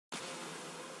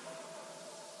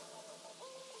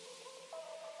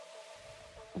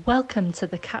Welcome to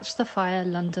the Catch the Fire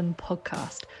London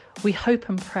podcast. We hope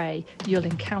and pray you'll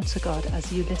encounter God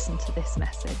as you listen to this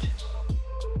message.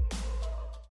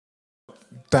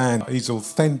 Dan, he's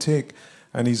authentic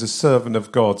and he's a servant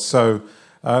of God. So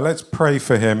let's pray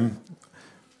for him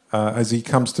as he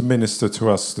comes to minister to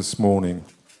us this morning.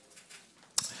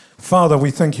 Father,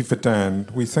 we thank you for Dan.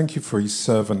 We thank you for his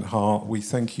servant heart. We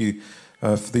thank you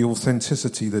for the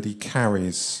authenticity that he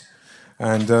carries.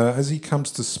 And as he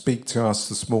comes to speak to us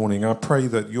this morning, I pray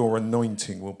that your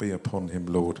anointing will be upon him,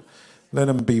 Lord. Let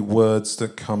them be words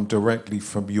that come directly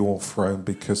from your throne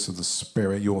because of the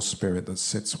Spirit, your Spirit that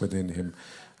sits within him.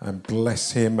 And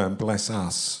bless him and bless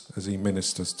us as he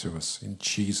ministers to us. In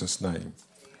Jesus' name,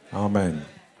 amen.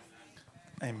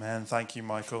 Amen. Thank you,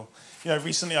 Michael. You know,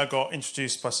 recently I got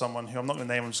introduced by someone who I'm not going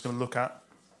to name, I'm just going to look at.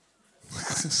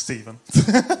 Stephen,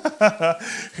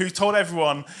 who told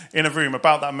everyone in a room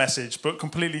about that message, but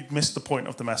completely missed the point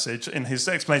of the message in his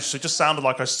explanation. So it just sounded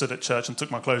like I stood at church and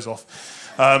took my clothes off.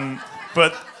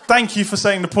 But thank you for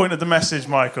saying the point of the message,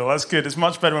 Michael. That's good. It's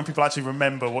much better when people actually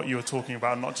remember what you were talking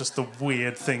about, not just the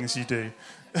weird things you do.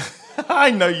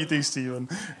 I know you do, Stephen.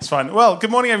 It's fine. Well,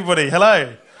 good morning, everybody.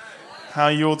 Hello. How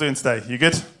are you all doing today? You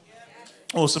good?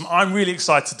 Awesome. I'm really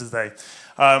excited today.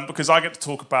 Because I get to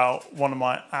talk about one of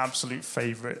my absolute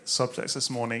favourite subjects this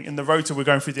morning. In the Rota, we're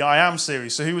going through the I Am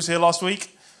series. So who was here last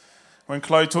week when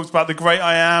Chloe talked about the great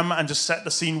I Am and just set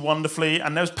the scene wonderfully?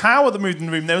 And there was power that moved in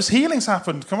the room. There was healings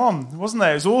happened. Come on, wasn't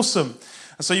there? It was awesome.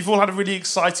 And so you've all had a really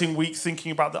exciting week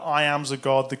thinking about the I Ams of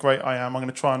God, the great I Am. I'm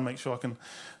going to try and make sure I can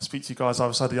speak to you guys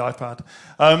either side of the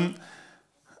iPad.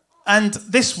 And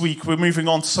this week, we're moving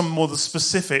on to some more of the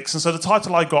specifics. And so the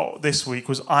title I got this week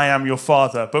was I Am Your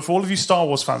Father. But for all of you Star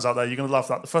Wars fans out there, you're going to love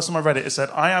that. The first time I read it, it said,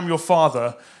 I am your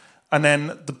father, and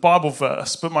then the Bible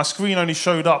verse. But my screen only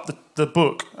showed up the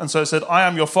book. And so it said, I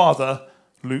am your father,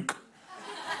 Luke.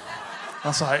 I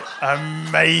was like,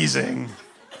 amazing.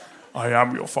 I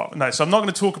am your father. No, so I'm not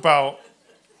going to talk about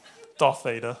Darth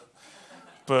Vader,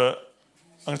 but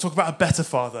I'm going to talk about a better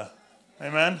father.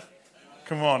 Amen?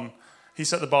 Come on. He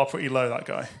set the bar pretty low, that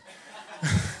guy.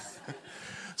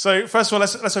 So, first of all,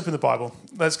 let's open the Bible.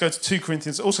 Let's go to 2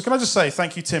 Corinthians. Also, can I just say,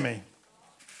 thank you, Timmy.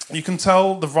 You can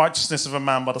tell the righteousness of a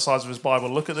man by the size of his Bible.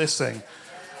 Look at this thing.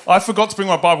 I forgot to bring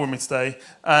my Bible with me today,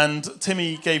 and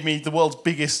Timmy gave me the world's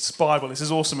biggest Bible. This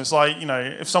is awesome. It's like, you know,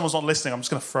 if someone's not listening, I'm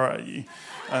just going to throw it at you,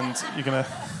 and you're going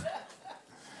to...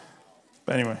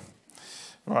 But anyway,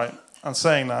 right. And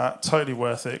saying that, totally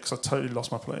worth it, because I totally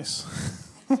lost my place.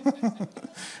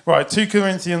 Right, 2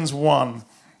 Corinthians 1.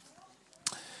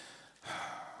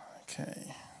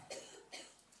 Okay.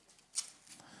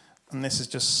 And this is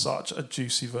just such a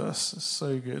juicy verse. It's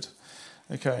so good.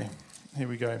 Okay, here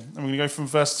we go. I'm going to go from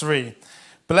verse 3.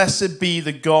 Blessed be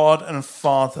the God and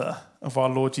Father of our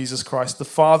Lord Jesus Christ, the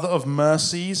Father of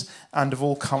mercies and of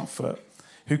all comfort,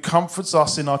 who comforts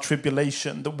us in our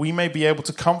tribulation, that we may be able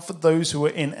to comfort those who are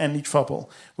in any trouble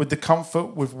with the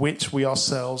comfort with which we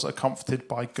ourselves are comforted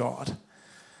by God.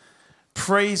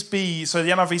 Praise be, so the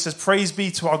NIV says, praise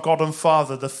be to our God and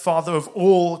Father, the Father of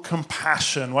all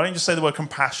compassion. Why don't you just say the word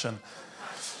compassion?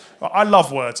 I love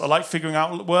words. I like figuring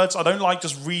out words. I don't like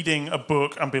just reading a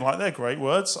book and being like, they're great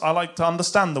words. I like to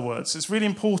understand the words. It's really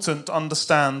important to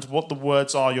understand what the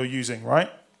words are you're using,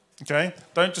 right? Okay?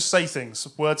 Don't just say things.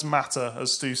 Words matter,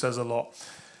 as Stu says a lot.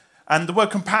 And the word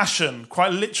compassion,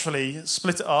 quite literally,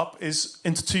 split it up, is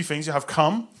into two things. You have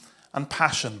come and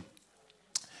passion.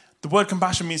 The word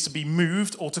compassion means to be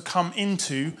moved or to come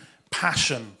into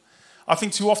passion. I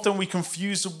think too often we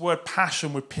confuse the word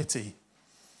passion with pity.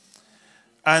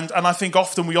 And I think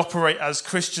often we operate as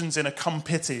Christians in a come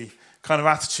pity kind of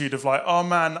attitude of like, oh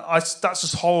man, that's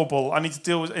just horrible. I need to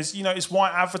deal with it. You know, it's why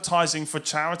advertising for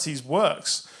charities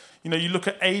works. You know, you look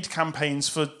at aid campaigns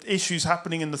for issues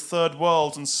happening in the third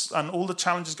world and all the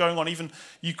challenges going on, even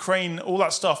Ukraine, all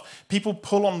that stuff. People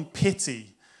pull on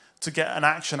pity to get an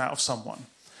action out of someone.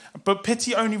 But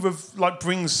pity only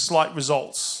brings slight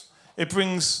results. It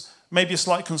brings maybe a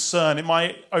slight concern. It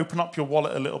might open up your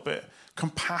wallet a little bit.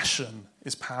 Compassion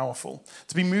is powerful.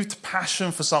 To be moved to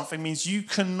passion for something means you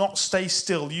cannot stay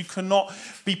still. You cannot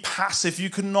be passive.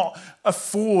 You cannot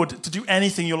afford to do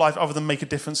anything in your life other than make a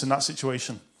difference in that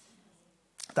situation.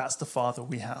 That's the Father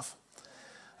we have.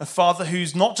 A Father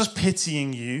who's not just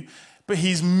pitying you, but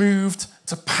he's moved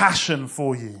to passion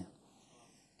for you.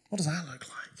 What does that look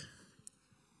like?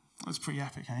 That's pretty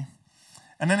epic, eh?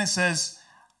 And then it says,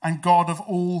 and God of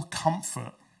all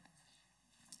comfort.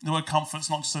 The word comfort's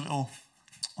not just a little,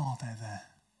 oh, they're there.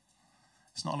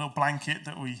 It's not a little blanket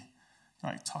that we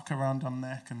like tuck around our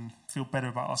neck and feel better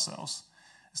about ourselves.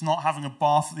 It's not having a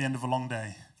bath at the end of a long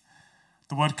day.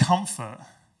 The word comfort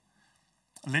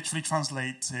literally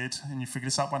translated, and you figure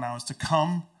this out by now, is to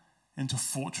come into a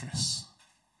fortress.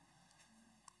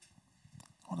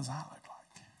 What does that look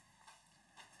like?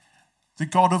 The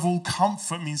God of all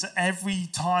comfort means that every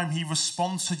time he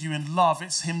responds to you in love,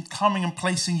 it's him coming and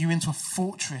placing you into a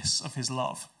fortress of his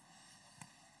love.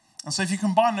 And so if you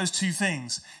combine those two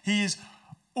things, he is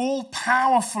all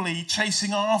powerfully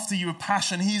chasing after you with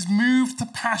passion. He is moved to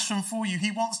passion for you.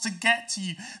 He wants to get to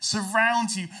you, surround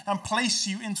you, and place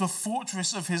you into a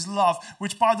fortress of his love,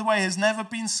 which, by the way, has never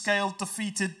been scaled,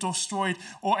 defeated, destroyed,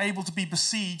 or able to be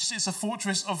besieged. It's a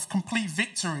fortress of complete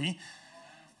victory.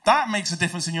 That makes a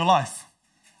difference in your life.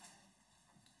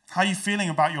 How are you feeling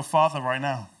about your Father right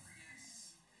now?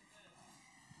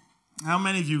 How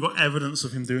many of you got evidence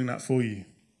of him doing that for you?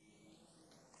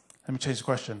 Let me change the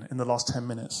question. In the last 10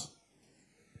 minutes.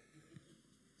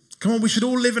 Come on, we should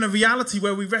all live in a reality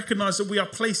where we recognize that we are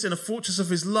placed in a fortress of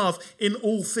his love in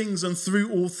all things and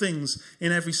through all things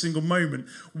in every single moment.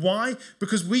 Why?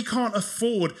 Because we can't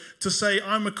afford to say,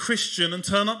 I'm a Christian, and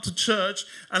turn up to church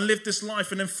and live this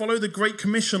life and then follow the Great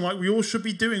Commission like we all should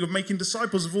be doing of making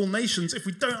disciples of all nations if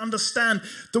we don't understand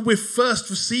that we're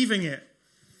first receiving it.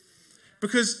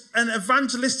 Because an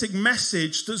evangelistic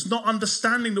message that's not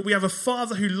understanding that we have a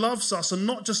Father who loves us, and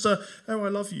not just oh, I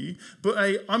love you, but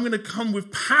I'm going to come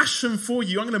with passion for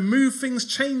you. I'm going to move things,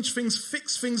 change things,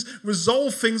 fix things,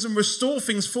 resolve things, and restore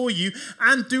things for you,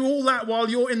 and do all that while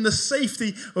you're in the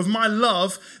safety of my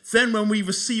love. Then when we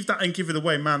receive that and give it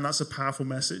away, man, that's a powerful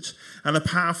message and a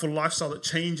powerful lifestyle that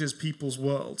changes people's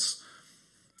worlds.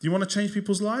 Do you want to change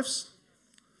people's lives?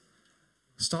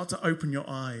 Start to open your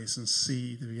eyes and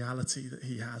see the reality that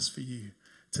he has for you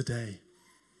today.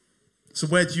 So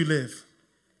where do you live?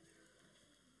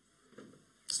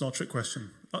 It's not a trick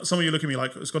question. Some of you look at me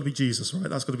like, it's got to be Jesus, right?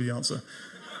 That's got to be the answer.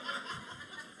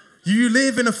 You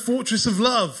live in a fortress of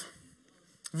love.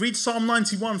 Read Psalm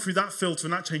 91 through that filter,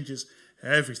 and that changes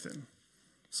everything.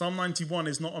 Psalm 91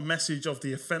 is not a message of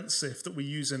the offensive that we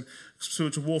use in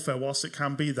spiritual warfare, whilst it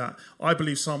can be that. I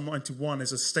believe Psalm 91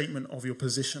 is a statement of your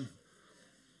position.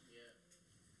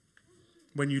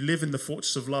 When you live in the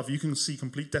fortress of love, you can see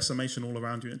complete decimation all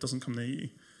around you, and it doesn't come near you.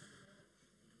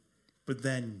 But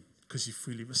then, because you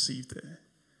freely received it,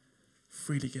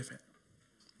 freely give it.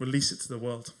 Release it to the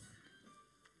world.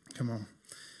 Come on.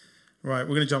 Right,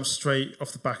 we're going to jump straight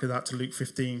off the back of that to Luke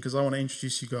 15, because I want to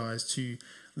introduce you guys to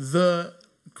the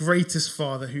greatest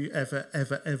Father who ever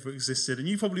existed. And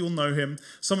you probably all know him.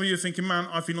 Some of you are thinking, man,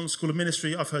 I've been on the School of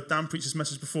Ministry. I've heard Dan preach this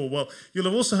message before. Well, you'll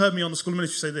have also heard me on the School of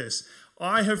Ministry say this.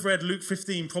 I have read Luke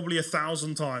 15 probably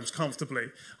 1,000 times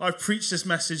comfortably. I've preached this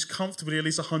message comfortably at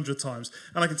least 100 times.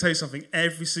 And I can tell you something,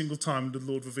 every single time the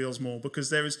Lord reveals more,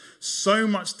 because there is so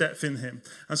much depth in him.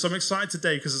 And so I'm excited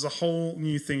today because there's a whole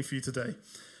new thing for you today.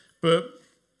 But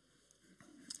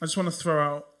I just want to throw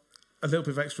out a little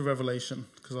bit of extra revelation,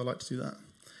 because I like to do that.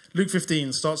 Luke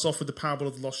 15 starts off with the parable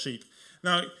of the lost sheep.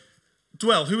 Now,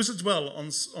 Dwell, who was at Dwell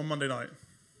on Monday night?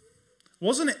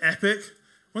 Wasn't it epic?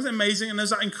 Wasn't it amazing? And there's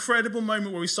that incredible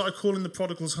moment where we started calling the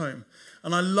prodigals home.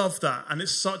 And I love that. And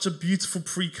it's such a beautiful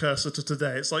precursor to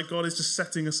today. It's like God is just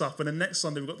setting us up. And then next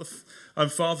Sunday, we've got the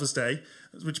Father's Day,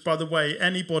 which, by the way,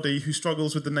 anybody who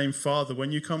struggles with the name Father,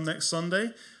 when you come next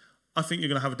Sunday, I think you're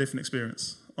going to have a different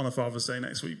experience on a Father's Day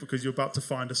next week, because you're about to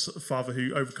find a Father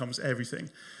who overcomes everything.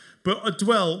 But at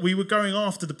Dwell, we were going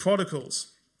after the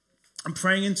prodigals and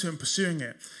praying into and pursuing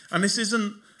it. And this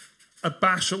isn't a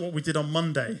bash at what we did on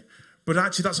Monday, but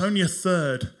actually that's only a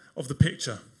third of the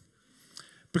picture.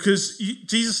 Because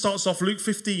Jesus starts off, Luke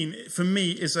 15, for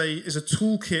me, is a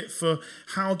toolkit for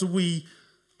how do we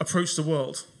approach the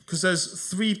world. Because there's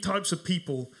three types of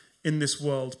people in this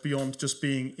world beyond just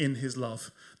being in his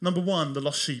love. Number one, the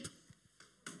lost sheep.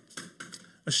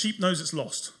 A sheep knows it's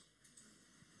lost,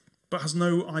 but has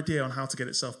no idea on how to get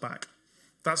itself back.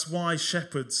 That's why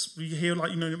shepherds, you hear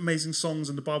amazing songs,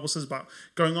 and the Bible says about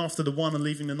going after the one and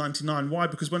leaving the 99. Why?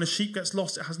 Because when a sheep gets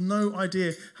lost, it has no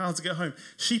idea how to get home.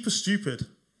 Sheep are stupid.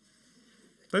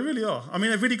 They really are. I mean,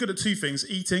 they're really good at two things,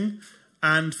 eating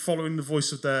and following the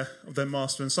voice of their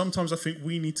master. And sometimes I think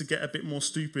we need to get a bit more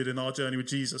stupid in our journey with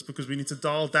Jesus, because we need to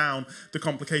dial down the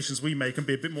complications we make and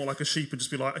be a bit more like a sheep and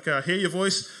just be like, okay, I hear your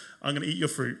voice, I'm going to eat your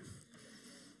fruit.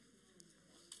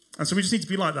 And so we just need to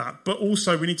be like that. But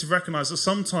also we need to recognize that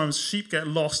sometimes sheep get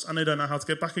lost and they don't know how to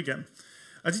get back again.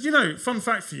 And did you know, fun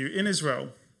fact for you, in Israel,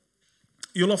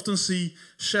 you'll often see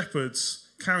shepherds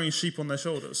carrying sheep on their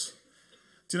shoulders.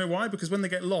 Do you know why? Because when they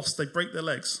get lost, they break their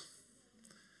legs.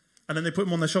 And then they put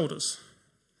them on their shoulders.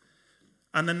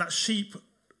 And then that sheep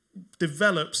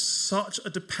develops such a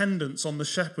dependence on the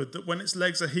shepherd that when its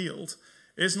legs are healed,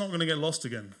 it's not going to get lost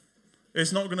again.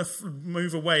 It's not going to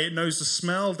move away. It knows the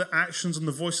smell, the actions, and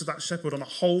the voice of that shepherd on a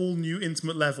whole new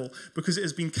intimate level because it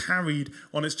has been carried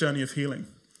on its journey of healing.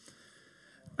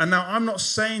 And now I'm not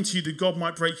saying to you that God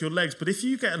might break your legs, but if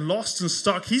you get lost and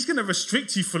stuck, he's going to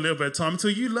restrict you for a little bit of time until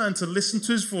you learn to listen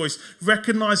to his voice,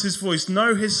 recognize his voice,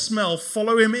 know his smell,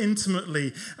 follow him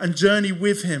intimately, and journey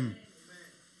with him.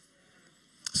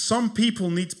 Some people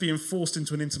need to be enforced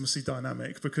into an intimacy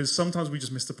dynamic because sometimes we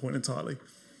just miss the point entirely.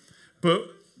 But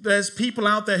there's people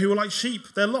out there who are like sheep.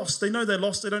 They're lost. They know they're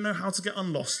lost. They don't know how to get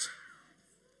unlost.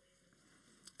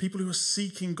 People who are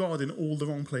seeking God in all the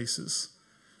wrong places.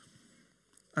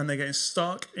 And they're getting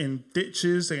stuck in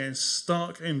ditches. They're getting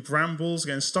stuck in brambles.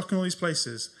 They're getting stuck in all these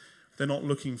places. They're not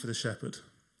looking for the shepherd.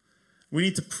 We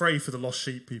need to pray for the lost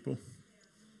sheep, people.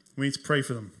 We need to pray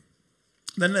for them.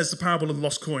 Then there's the parable of the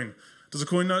lost coin. Does a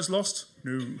coin know it's lost?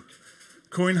 No.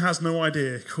 Coin has no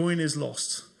idea. Coin is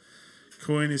lost.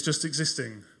 Coin is just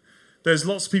existing. There's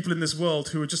lots of people in this world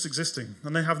who are just existing,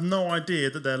 and they have no idea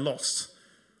that they're lost.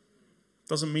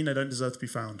 Doesn't mean they don't deserve to be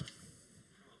found.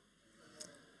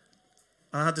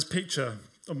 I had this picture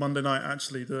on Monday night,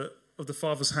 actually, of the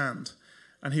father's hand,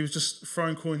 and he was just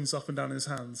throwing coins up and down in his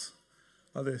hands,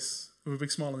 like this, with a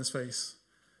big smile on his face.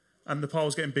 And the pile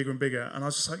was getting bigger and bigger, and I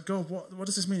was just like, God, what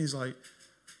does this mean? He's like,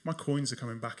 my coins are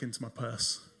coming back into my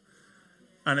purse.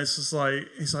 And it's just like,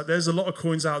 he's like, there's a lot of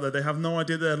coins out there. They have no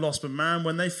idea they're lost. But man,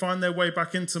 when they find their way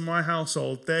back into my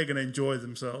household, they're going to enjoy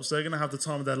themselves. They're going to have the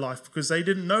time of their life because they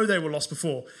didn't know they were lost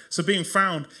before. So being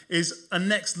found is a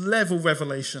next level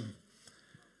revelation.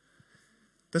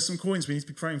 There's some coins we need to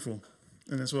be praying for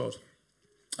in this world.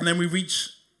 And then we reach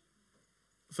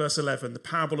verse 11, the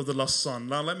parable of the lost son.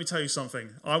 Now, let me tell you something.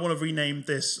 I want to rename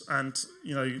this and,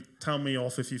 tell me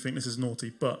off if you think this is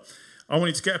naughty. But I want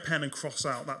you to get a pen and cross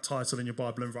out that title in your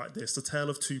Bible and write this, The Tale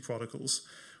of Two Prodigals.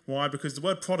 Why? Because the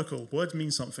word prodigal, words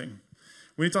mean something.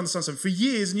 We need to understand something. For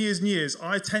years and years and years,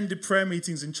 I attended prayer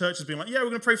meetings in churches being like, yeah, we're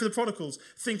going to pray for the prodigals,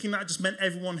 thinking that just meant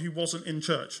everyone who wasn't in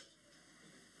church.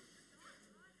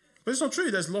 But it's not true.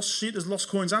 There's lost sheep, there's lost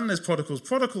coins, and there's prodigals.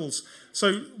 Prodigals.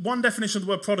 So one definition of the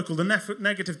word prodigal, the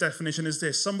negative definition is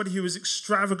this: somebody who is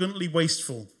extravagantly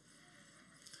wasteful.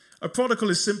 A prodigal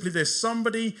is simply this: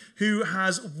 somebody who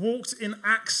has walked in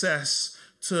access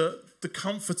to the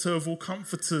comforter of all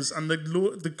comforters and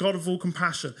the God of all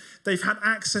compassion. They've had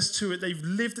access to it. They've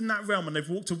lived in that realm and they've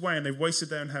walked away and they've wasted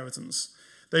their inheritance.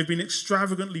 They've been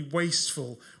extravagantly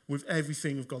wasteful with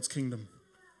everything of God's kingdom.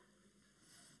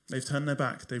 They've turned their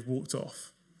back. They've walked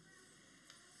off.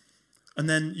 And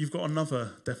then you've got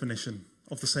another definition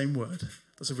of the same word.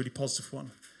 That's a really positive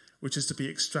one, which is to be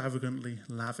extravagantly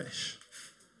lavish.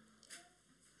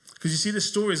 Because you see, this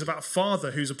story is about a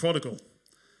father who's a prodigal,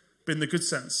 but in the good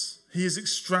sense. He is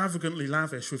extravagantly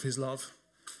lavish with his love.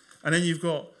 And then you've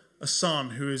got a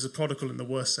son who is a prodigal in the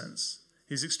worst sense.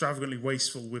 He's extravagantly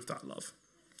wasteful with that love.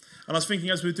 And I was thinking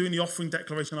as we were doing the offering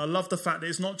declaration, I love the fact that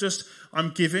it's not just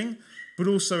I'm giving, but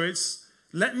also it's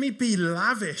let me be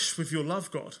lavish with your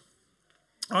love, God.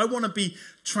 I want to be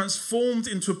transformed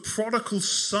into a prodigal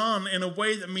son in a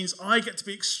way that means I get to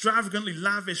be extravagantly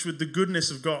lavish with the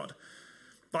goodness of God.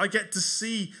 But I get to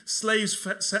see slaves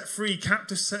set free,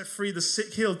 captives set free, the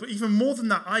sick healed. But even more than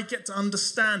that, I get to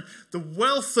understand the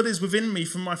wealth that is within me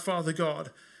from my Father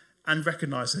God and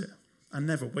recognize it and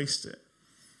never waste it.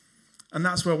 And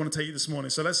that's where I want to take you this morning.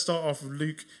 So let's start off with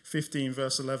Luke 15,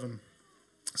 verse 11.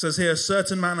 It says here, a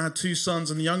certain man had two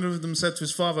sons, and the younger of them said to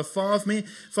his father,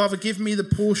 Father, give me the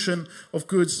portion of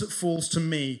goods that falls to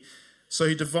me. So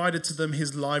he divided to them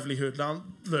his livelihood. Now,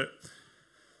 look,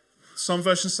 some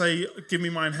versions say, give me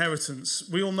my inheritance.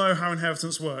 We all know how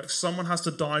inheritance works. Someone has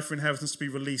to die for inheritance to be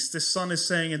released. This son is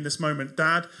saying in this moment,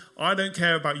 Dad, I don't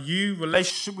care about you,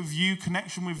 relationship with you,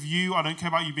 connection with you. I don't care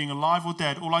about you being alive or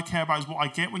dead. All I care about is what I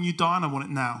get when you die, and I want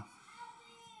it now.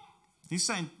 He's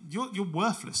saying, you're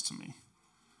worthless to me.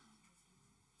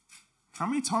 How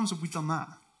many times have we done that?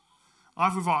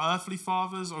 Either with our earthly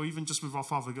fathers or even just with our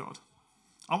Father God.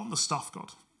 I want the stuff,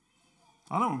 God.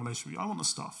 I don't want a relationship with you. I want the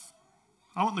stuff.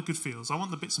 I want the good feels. I want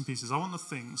the bits and pieces. I want the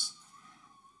things.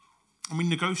 And we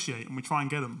negotiate and we try and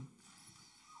get them.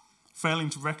 Failing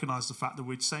to recognize the fact that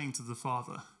we're saying to the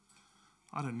Father,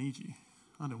 I don't need you.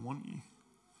 I don't want you.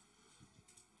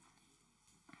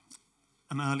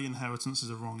 An early inheritance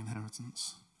is a wrong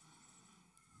inheritance.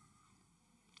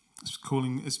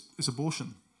 It's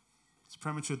abortion. It's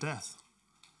premature death.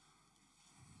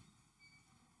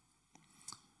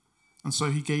 And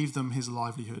so he gave them his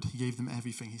livelihood. He gave them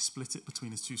everything. He split it between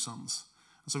his two sons.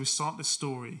 And so we start this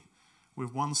story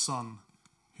with one son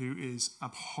who is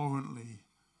abhorrently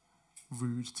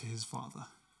rude to his father,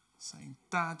 saying,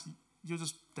 Dad, you're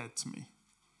just dead to me.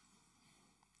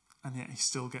 and yet he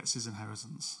still gets his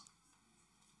inheritance.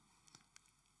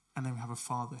 And then we have a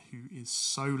father who is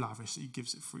so lavish that he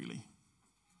gives it freely.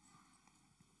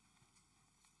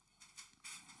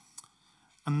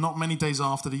 And not many days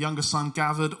after, the younger son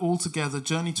gathered all together,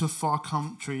 journeyed to a far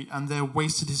country, and there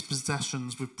wasted his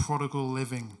possessions with prodigal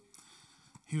living.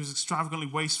 He was extravagantly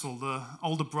wasteful. The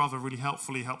older brother really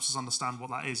helpfully helps us understand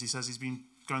what that is. He says he's been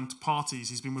going to parties,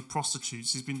 he's been with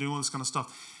prostitutes, he's been doing all this kind of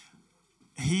stuff.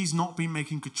 He's not been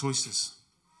making good choices.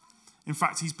 In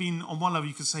fact, he's been, on one level,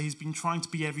 you could say he's been trying to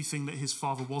be everything that his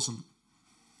father wasn't.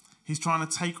 He's trying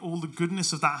to take all the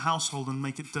goodness of that household and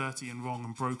make it dirty and wrong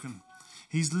and broken.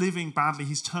 He's living badly.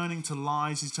 He's turning to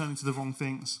lies. He's turning to the wrong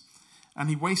things. And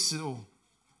he wastes it all.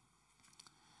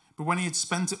 But when he had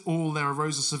spent it all, there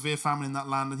arose a severe famine in that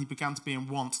land, and he began to be in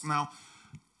want. Now,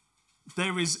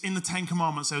 there is, in the 10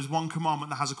 Commandments, there is one commandment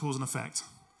that has a cause and effect.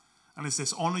 And it's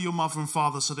this: honor your mother and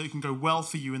father so that it can go well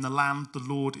for you in the land the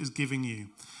Lord is giving you.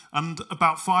 And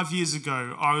about 5 years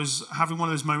ago, I was having one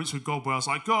of those moments with God where I was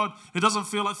like, God, it doesn't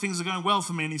feel like things are going well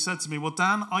for me. And he said to me, well,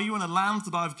 Dan, are you in a land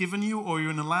that I've given you, or are you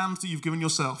in a land that you've given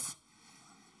yourself?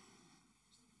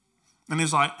 And he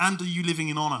was like, and are you living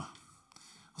in honor?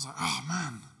 I was like, oh,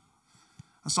 man.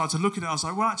 I started to look at it. I was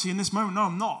like, well, actually, in this moment, no,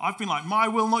 I'm not. I've been like, my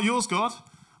will, not yours, God.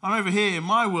 I'm over here in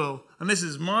my will, and this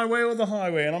is my way or the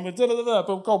highway, and I'm going da-da-da-da,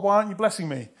 but God, why aren't you blessing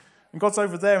me? And God's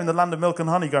over there in the land of milk and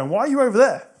honey going, why are you over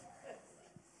there?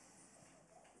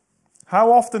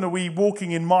 How often are we walking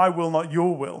in my will, not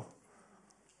your will?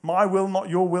 My will, not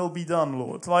your will be done,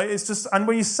 Lord. Like, it's just, and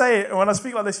when you say it, when I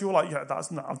speak like this, you're like, yeah,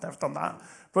 no, I've never done that.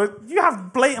 But you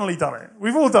have blatantly done it.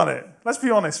 We've all done it. Let's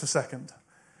be honest for a second.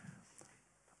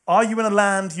 Are you in a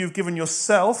land you've given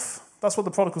yourself? That's what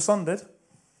the prodigal son did.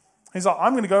 He's like,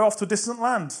 I'm going to go off to a distant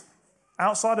land,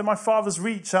 outside of my father's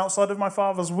reach, outside of my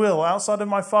father's will, outside of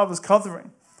my father's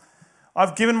covering.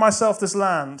 I've given myself this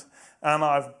land, and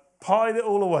I've pied it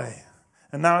all away,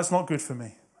 and now it's not good for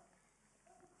me.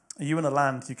 Are you in a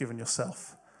land you've given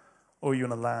yourself, or are you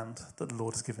in a land that the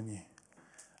Lord has given you?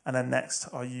 And then next,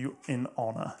 are you in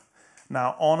honor?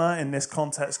 Now, honor in this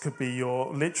context could be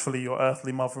literally your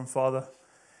earthly mother and father.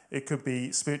 It could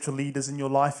be spiritual leaders in your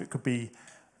life. It could be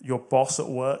your boss at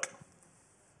work.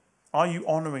 Are you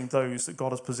honoring those that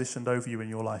God has positioned over you in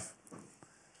your life?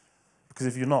 Because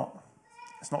if you're not,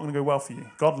 it's not going to go well for you.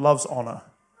 God loves honor,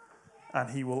 and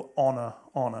he will honor.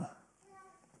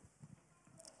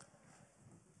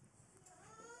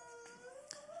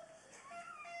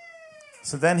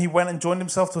 So then he went and joined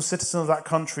himself to a citizen of that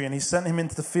country, and he sent him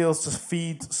into the fields to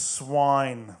feed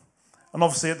swine. And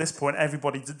obviously at this point,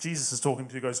 everybody that Jesus is talking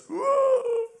to goes,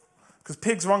 because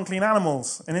pigs are unclean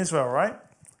animals in Israel, right?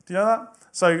 Do you know that?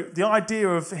 So the idea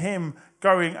of him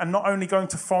going, and not only going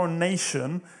to foreign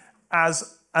nation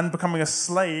and becoming a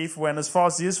slave, when as far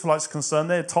as the Israelites are concerned,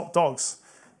 they're top dogs.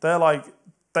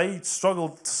 They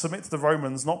struggled to submit to the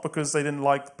Romans, not because they didn't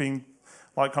like being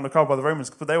kind of covered by the Romans,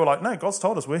 but they were like, no, God's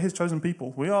told us we're his chosen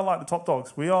people. We are like the top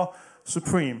dogs. We are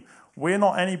supreme. We're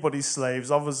not anybody's slaves.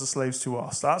 Others are slaves to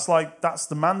us. That's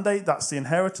the mandate. That's the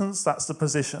inheritance. That's the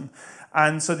position.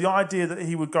 And so the idea that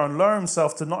he would go and lower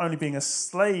himself to not only being a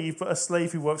slave, but a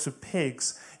slave who works with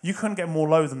pigs, you couldn't get more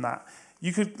low than that.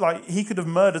 He could have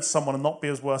murdered someone and not be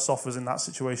as worse off as in that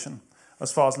situation,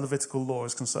 as far as Levitical law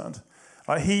is concerned.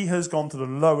 He has gone to the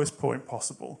lowest point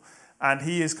possible, and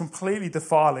he is completely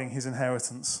defiling his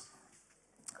inheritance.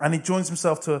 And he joins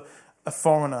himself to a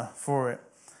foreigner for it.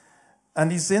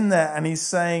 And he's in there, and he's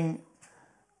saying,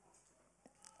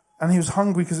 and he was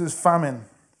hungry because it was famine.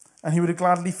 And he would have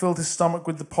gladly filled his stomach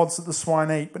with the pods that the swine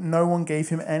ate, but no one gave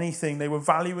him anything. They were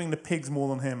valuing the pigs more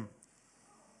than him.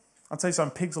 I'll tell you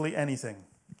something, pigs will eat anything.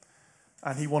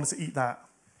 And he wanted to eat that.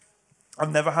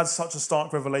 I've never had such a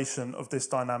stark revelation of this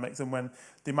dynamic than when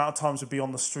the amount of times we'd be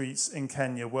on the streets in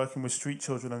Kenya working with street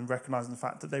children and recognizing the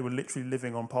fact that they were literally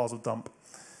living on piles of dump.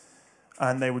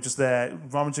 And they were just there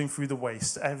rummaging through the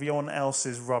waste, everyone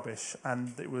else's rubbish.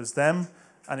 And it was them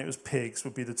and it was pigs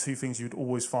would be the two things you'd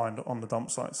always find on the dump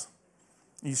sites.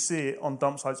 You see it on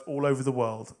dump sites all over the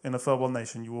world. In a third world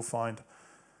nation, you will find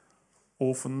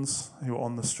orphans who are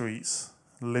on the streets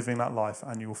living that life,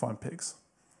 and you will find pigs.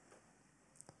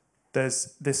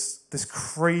 There's this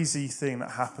crazy thing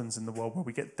that happens in the world where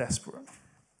we get desperate.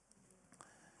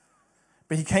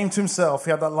 But he came to himself,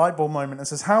 he had that light bulb moment and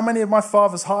says, how many of my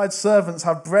father's hired servants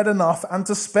have bread enough and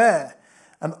to spare?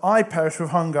 And I perish with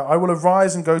hunger. I will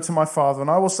arise and go to my father, and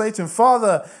I will say to him,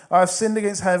 Father, I have sinned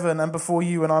against heaven and before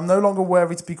you, and I am no longer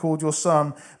worthy to be called your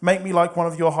son. Make me like one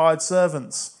of your hired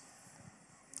servants.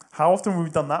 How often have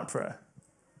we done that prayer?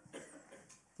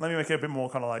 Let me make it a bit more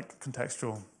kind of like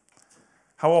contextual.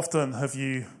 How often have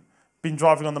you been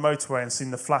driving on the motorway and seen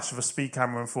the flash of a speed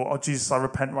camera and thought, oh, Jesus, I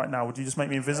repent right now. Would you just make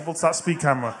me invisible to that speed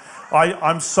camera?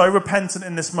 I'm so repentant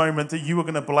in this moment that you are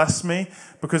going to bless me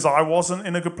because I wasn't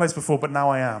in a good place before, but now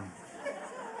I am.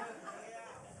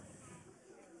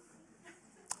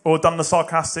 Or done the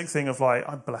sarcastic thing of like,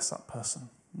 I bless that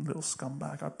person, little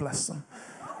scumbag, I bless them.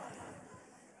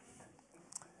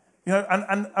 You know,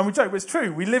 and we joke, but it's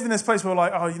true. We live in this place where we're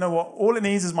like, oh, you know what? All it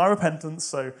needs is my repentance.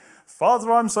 So,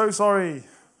 Father, I'm so sorry.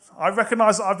 I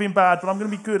recognize that I've been bad, but I'm going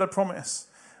to be good, I promise.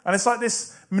 And it's like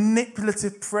this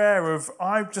manipulative prayer of,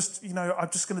 I'm just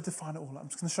going to define it all. I'm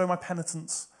just going to show my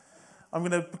penitence. I'm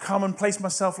going to become and place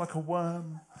myself like a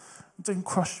worm. Don't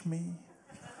crush me.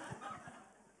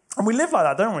 And we live like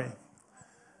that, don't we?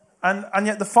 And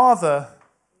yet the Father,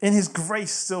 in his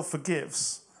grace, still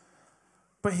forgives.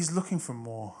 But he's looking for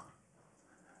more.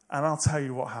 And I'll tell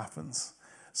you what happens.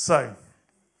 So,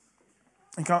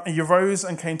 he arose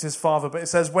and came to his father. But it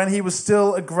says, when he was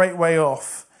still a great way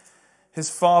off, his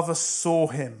father saw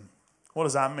him. What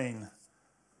does that mean?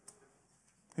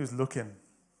 He was looking.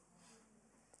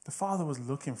 The father was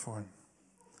looking for him.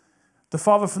 The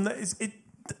father from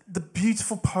the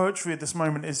beautiful poetry of this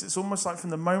moment is it's almost like from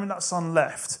the moment that son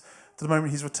left to the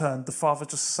moment he's returned, the father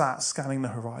just sat scanning the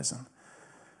horizon,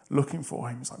 looking for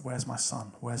him. He's like, where's my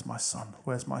son? Where's my son?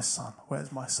 Where's my son?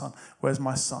 Where's my son? Where's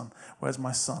my son? Where's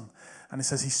my son? And it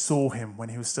says he saw him when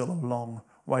he was still a long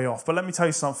way off. But let me tell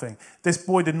you something. This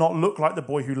boy did not look like the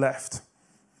boy who left.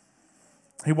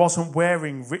 He wasn't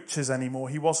wearing riches anymore.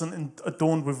 He wasn't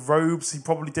adorned with robes. He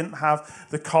probably didn't have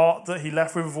the cart that he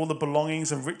left with all the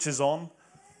belongings and riches on.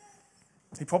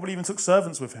 He probably even took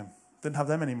servants with him. Didn't have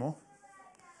them anymore.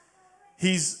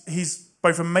 He's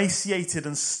both emaciated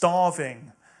and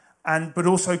starving, but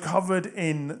also covered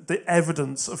in the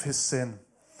evidence of his sin.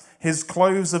 His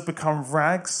clothes have become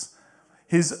rags.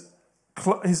 His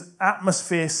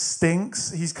atmosphere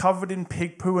stinks. He's covered in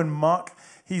pig poo and muck.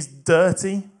 He's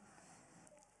dirty.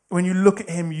 When you look at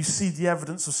him, you see the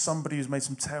evidence of somebody who's made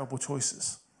some terrible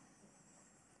choices.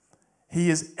 He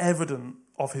is evident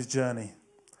of his journey.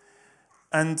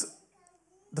 And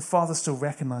the father still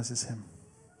recognizes him.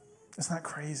 Isn't that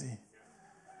crazy?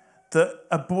 That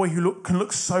a boy who can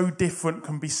look so different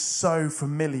can be so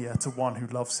familiar to one who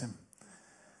loves him.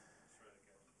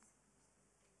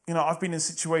 You know, I've been in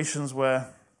situations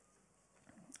where,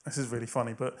 this is really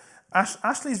funny, but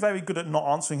Ashley's very good at not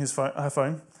answering her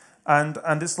phone.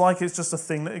 And it's like it's just a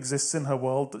thing that exists in her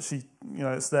world that she,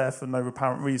 it's there for no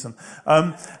apparent reason.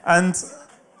 And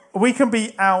we can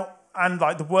be out, and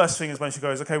like the worst thing is when she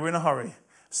goes, okay, we're in a hurry.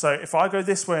 So if I go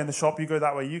this way in the shop, you go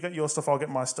that way, you get your stuff, I'll get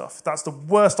my stuff. That's the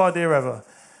worst idea ever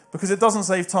because it doesn't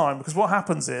save time. Because what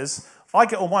happens is I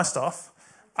get all my stuff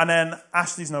and then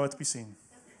Ashley's nowhere to be seen.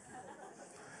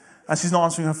 And she's not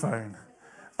answering her phone.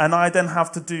 And I then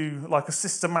have to do like a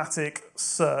systematic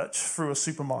search through a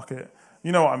supermarket.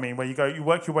 You know what I mean? Where you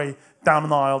work your way down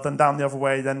an aisle, then down the other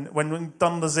way. Then when you've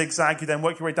done the zigzag, you then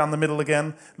work your way down the middle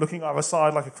again, looking either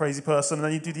side like a crazy person. And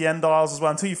then you do the end aisles as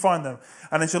well until you find them.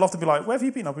 And then she'll often be like, where have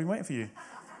you been? I've been waiting for you.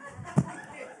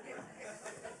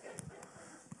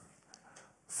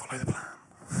 Follow the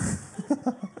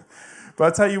plan. But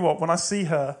I tell you what, when I see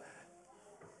her,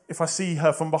 if I see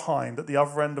her from behind at the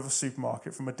other end of a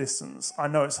supermarket from a distance, I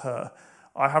know it's her.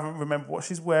 I haven't remembered what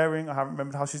she's wearing. I haven't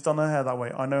remembered how she's done her hair that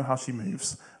way. I know how she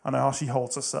moves. I know how she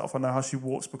holds herself. I know how she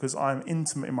walks because I am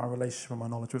intimate in my relationship and my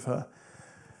knowledge with her.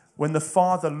 When the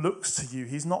Father looks to you,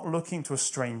 he's not looking to a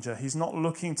stranger. He's not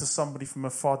looking to somebody from a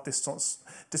far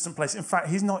distant place. In fact,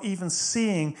 he's not even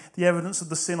seeing the evidence of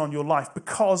the sin on your life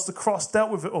because the cross dealt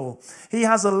with it all. He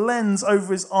has a lens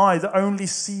over his eye that only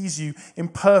sees you in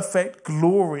perfect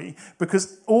glory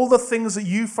because all the things that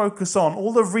you focus on,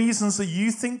 all the reasons that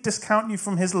you think discount you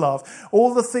from his love,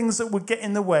 all the things that would get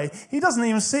in the way, he doesn't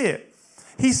even see it.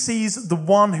 He sees the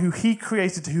one who he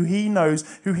created, who he knows,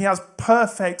 who he has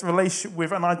perfect relationship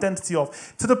with and identity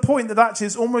of, to the point that actually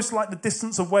it's almost like the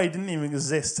distance away didn't even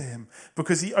exist to him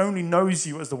because he only knows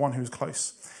you as the one who's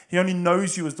close. He only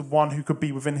knows you as the one who could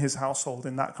be within his household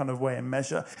in that kind of way and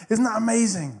measure. Isn't that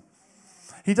amazing?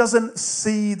 He doesn't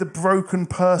see the broken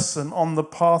person on the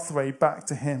pathway back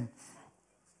to him.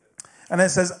 And it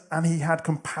says, and he had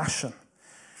compassion.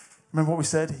 Remember what we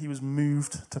said? He was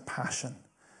moved to passion.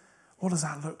 What does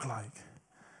that look like?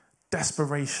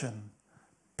 Desperation,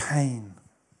 pain,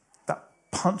 that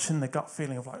punch in the gut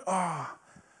feeling of like, but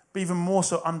even more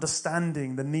so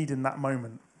understanding the need in that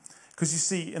moment. Because you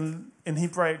see, in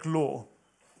Hebraic law,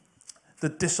 the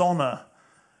dishonor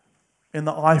in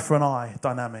the eye for an eye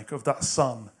dynamic of that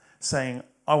son saying,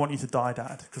 I want you to die,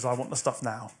 Dad, because I want the stuff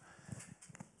now.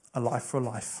 A life for a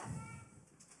life.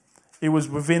 it was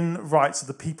within rights of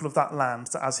the people of that land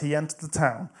that as he entered the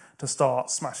town to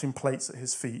start smashing plates at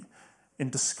his feet in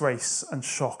disgrace and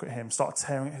shock at him, start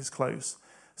tearing at his clothes,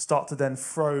 start to then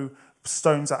throw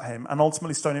stones at him and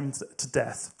ultimately stone him to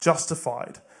death,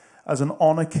 justified as an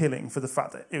honour killing for the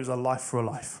fact that it was a life for a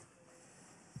life.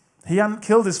 He hadn't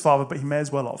killed his father, but he may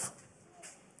as well have.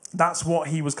 That's what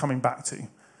he was coming back to.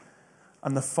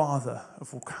 And the Father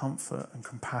of all comfort and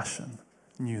compassion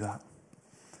knew that.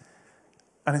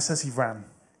 And it says he ran.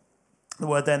 The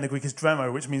word there in the Greek is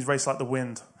dremo, which means race like the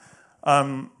wind.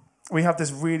 We have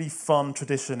this really fun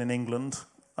tradition in England,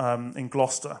 in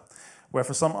Gloucester, where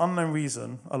for some unknown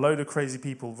reason, a load of crazy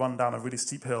people run down a really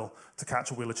steep hill to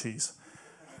catch a wheel of cheese.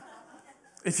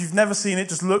 If you've never seen it,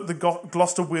 just look the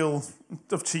Gloucester Wheel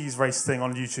of Cheese race thing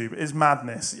on YouTube. It is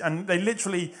madness. And they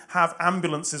literally have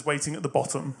ambulances waiting at the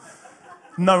bottom,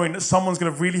 knowing that someone's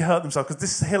going to really hurt themselves because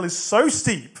this hill is so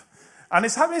steep. And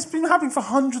it's been happening for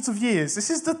hundreds of years. This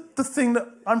is the thing that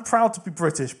I'm proud to be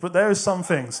British, but there are some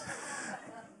things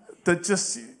that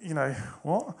just,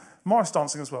 what? Morris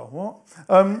dancing as well, what?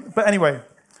 But anyway,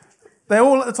 they're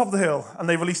all at the top of the hill and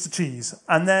they release the cheese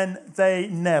and then they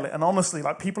nail it. And honestly,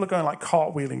 people are going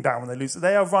cartwheeling down when they lose it.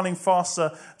 They are running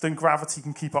faster than gravity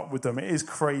can keep up with them. It is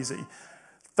crazy.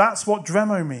 That's what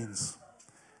dremo means.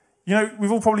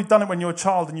 We've all probably done it when you're a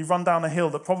child and you run down a hill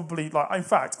that probably, in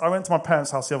fact, I went to my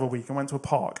parents' house the other week and went to a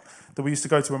park that we used to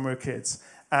go to when we were kids.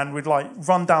 And we'd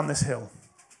run down this hill.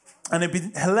 And it'd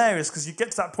be hilarious because you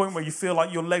get to that point where you feel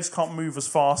like your legs can't move as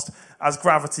fast as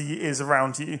gravity is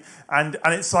around you. And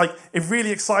it's it's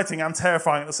really exciting and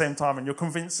terrifying at the same time. And you're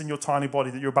convinced in your tiny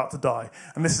body that you're about to die.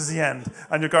 And this is the end.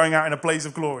 And you're going out in a blaze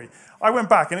of glory. I went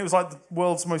back and it was the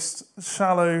world's most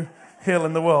shallow hill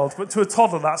in the world. But to a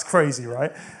toddler, that's crazy,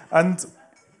 right?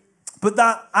 But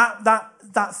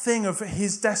that thing of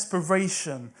his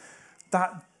desperation,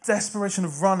 that desperation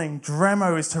of running,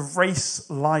 dremo is to race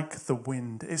like the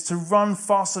wind. It's to run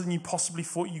faster than you possibly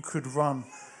thought you could run.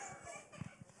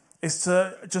 It's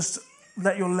to just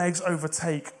let your legs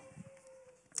overtake.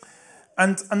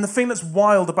 And the thing that's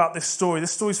wild about this story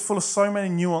is full of so many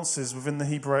nuances within the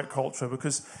Hebraic culture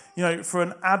because, for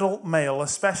an adult male,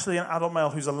 especially an adult male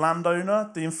who's a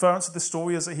landowner, the inference of the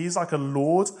story is that he's like a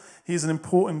lord, he's an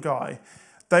important guy.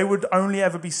 They would only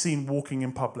ever be seen walking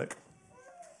in public.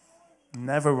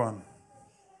 Never run.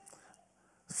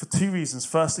 For two reasons.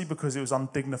 Firstly, because it was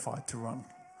undignified to run.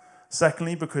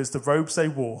 Secondly, because the robes they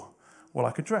wore were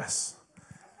like a dress.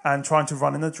 And trying to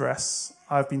run in a dress,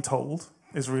 I've been told,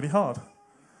 is really hard.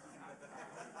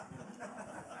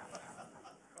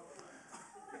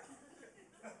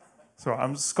 It's all right,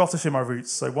 I'm Scottish in my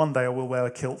roots, so one day I will wear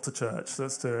a kilt to church.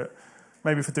 Let's do it.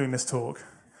 Maybe for doing this talk.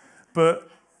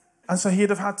 And so he'd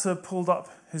have had to have pulled up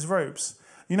his robes.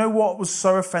 You know what was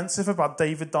so offensive about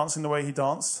David dancing the way he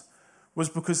danced? Was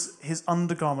because his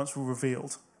undergarments were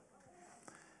revealed.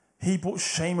 He brought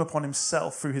shame upon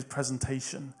himself through his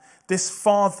presentation. This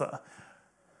father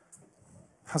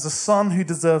has a son who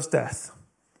deserves death,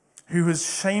 who has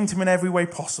shamed him in every way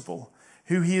possible,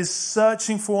 who he is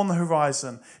searching for on the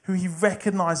horizon, who he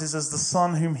recognizes as the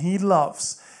son whom he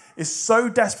loves, is so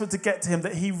desperate to get to him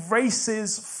that he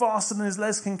races faster than his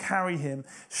legs can carry him,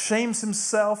 shames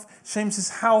himself, shames his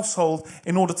household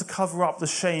in order to cover up the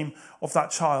shame of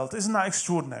that child. Isn't that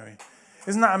extraordinary?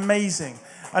 Isn't that amazing?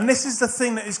 And this is the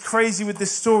thing that is crazy with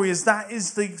this story, is that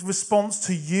is the response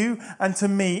to you and to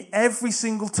me every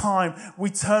single time we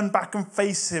turn back and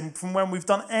face him from when we've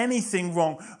done anything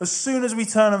wrong. As soon as we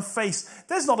turn and face,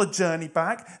 there's not a journey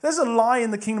back. There's a lie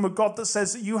in the kingdom of God that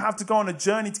says that you have to go on a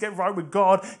journey to get right with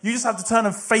God. You just have to turn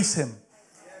and face him.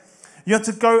 You have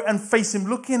to go and face him,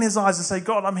 look in his eyes and say,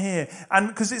 God, I'm here. And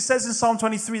because it says in Psalm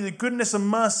 23 that goodness and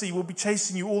mercy will be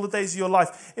chasing you all the days of your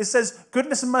life. It says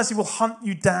goodness and mercy will hunt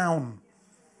you down.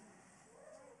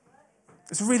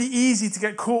 It's really easy to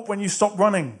get caught when you stop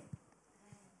running.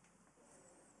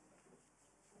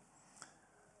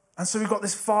 And so we've got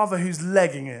this father who's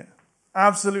legging it,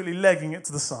 absolutely legging it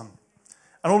to the son.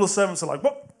 And all the servants are like,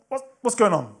 what's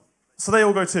going on? So they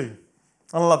all go too.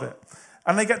 I love it.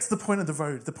 And they get to the point of the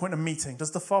road, the point of meeting. Does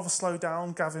the father slow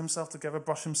down, gather himself together,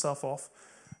 brush himself off,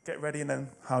 get ready, and then,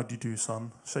 how do you do,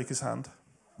 son? Shake his hand?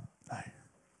 No.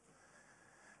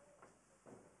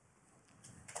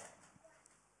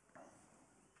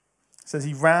 It says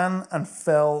he ran and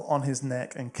fell on his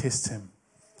neck and kissed him.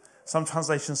 Some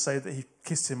translations say that he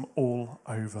kissed him all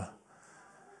over.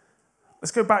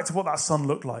 Let's go back to what that son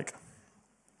looked like.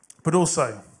 But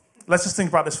also, let's just think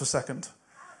about this for a second.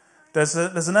 There's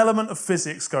an element of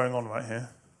physics going on right here.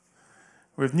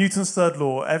 With Newton's third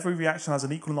law, every reaction has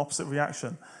an equal and opposite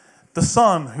reaction. The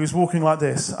son who's walking like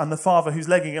this and the father who's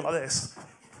legging it like this,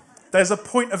 there's a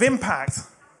point of impact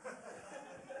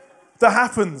that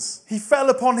happens. He fell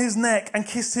upon his neck and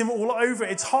kissed him all over.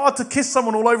 It's hard to kiss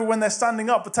someone all over when they're standing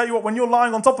up, but tell you what, when you're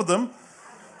lying on top of them,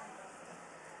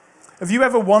 have you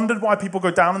ever wondered why people go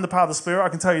down in the power of the Spirit? I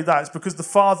can tell you that. It's because the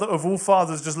Father of all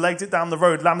fathers just legged it down the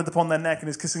road, landed upon their neck, and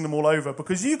is kissing them all over.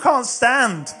 Because you can't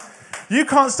stand. You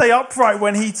can't stay upright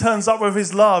when he turns up with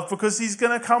his love, because he's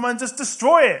going to come and just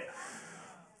destroy it.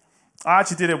 I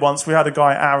actually did it once. We had a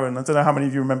guy, Aaron. I don't know how many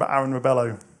of you remember Aaron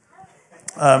Rebello.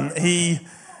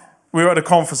 We were at a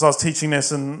conference. I was teaching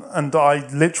this, and I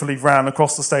literally ran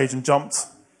across the stage and jumped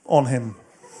on him.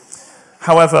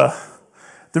 However,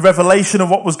 the revelation of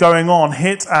what was going on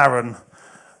hit Aaron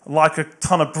like a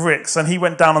ton of bricks, and he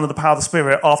went down under the power of the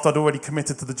Spirit after I'd already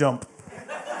committed to the jump.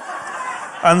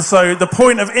 And so the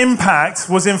point of impact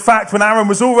was, in fact, when Aaron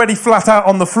was already flat out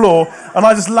on the floor, and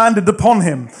I just landed upon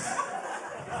him.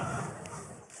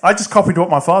 I just copied what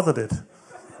my father did.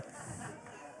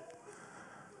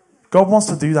 God wants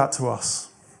to do that to us.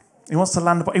 He wants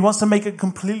to make a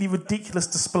completely ridiculous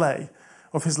display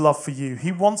of his love for you.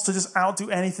 He wants to just outdo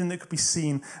anything that could be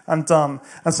seen and done.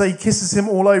 And so he kisses him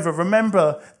all over.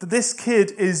 Remember that this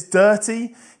kid is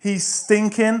dirty, he's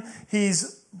stinking,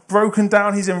 he's broken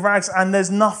down, he's in rags, and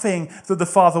there's nothing that the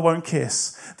Father won't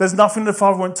kiss. There's nothing the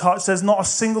Father won't touch. There's not a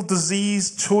single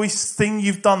disease, choice thing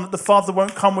you've done that the Father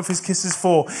won't come with his kisses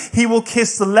for. He will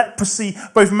kiss the leprosy,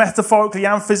 both metaphorically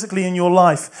and physically, in your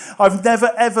life. I've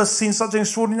never, ever seen such an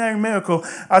extraordinary miracle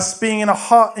as being in a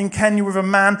hut in Kenya with a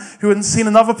man who hadn't seen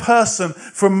another person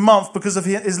for a month because of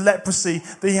his leprosy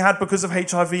that he had because of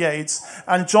HIV/AIDS.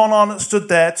 And John Arnott stood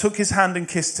there, took his hand and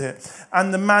kissed it.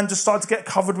 And the man just started to get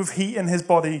covered with heat in his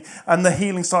body, and the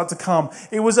healing started to come.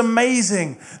 It was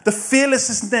amazing. The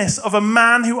fearlessness of a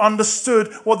man who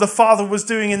understood what the Father was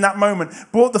doing in that moment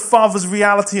brought the Father's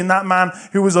reality in that man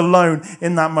who was alone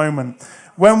in that moment.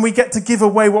 When we get to give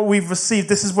away what we've received,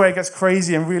 this is where it gets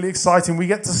crazy and really exciting. We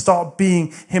get to start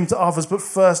being him to others, but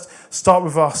first start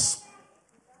with us.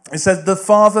 It said the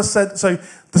Father said, so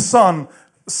the Son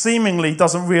seemingly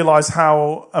doesn't realize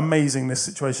how amazing this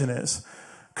situation is,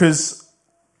 because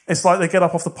it's like they get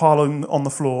up off the pile on the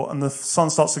floor, and the Son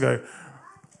starts to go.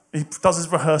 He does his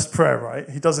rehearsed prayer, right?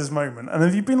 He does his moment. And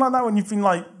have you been like that when you've been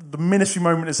like, the ministry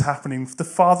moment is happening, the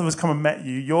Father has come and met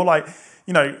you, you're like,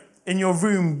 in your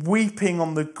room weeping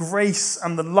on the grace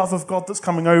and the love of God that's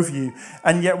coming over you,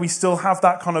 and yet we still have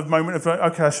that kind of moment of,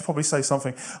 okay, I should probably say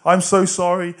something. I'm so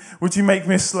sorry. Would you make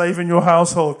me a slave in your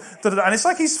household? And it's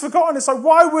like he's forgotten. It's like,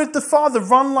 why would the Father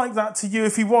run like that to you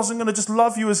if he wasn't going to just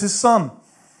love you as his Son?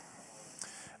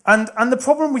 And the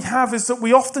problem we have is that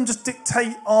we often just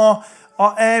dictate our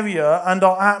area and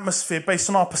our atmosphere based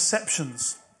on our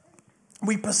perceptions.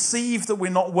 We perceive that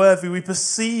we're not worthy. We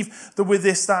perceive that we're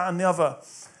this, that, and the other.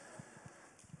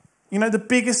 The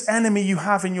biggest enemy you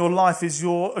have in your life is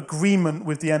your agreement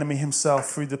with the enemy himself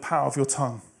through the power of your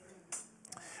tongue.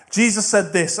 Jesus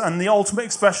said this, and the ultimate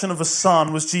expression of a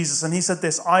son was Jesus. And he said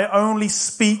this, I only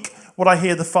speak what I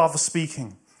hear the Father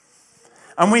speaking.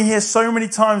 And we hear so many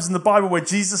times in the Bible where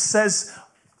Jesus says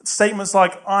statements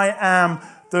like, I am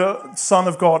the Son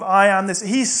of God. I am this.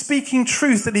 He's speaking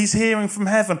truth that he's hearing from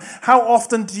heaven. How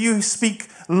often do you speak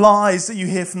lies that you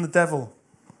hear from the devil?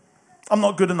 I'm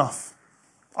not good enough.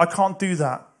 I can't do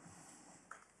that.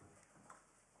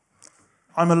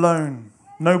 I'm alone.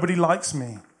 Nobody likes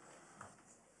me.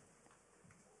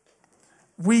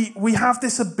 We have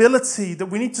this ability that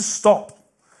we need to stop,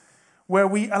 where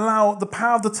we allow the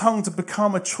power of the tongue to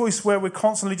become a choice where we're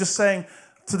constantly just saying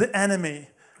to the enemy,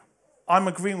 I'm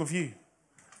agreeing with you.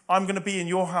 I'm going to be in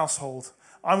your household.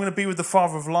 I'm going to be with the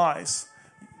father of lies.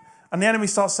 And the enemy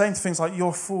starts saying things like, you're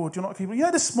a fraud, you're not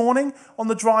capable. This morning on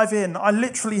the drive in, I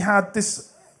literally had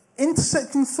this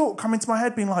intersecting thought come into my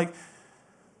head being like,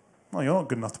 well, you're not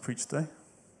good enough to preach today.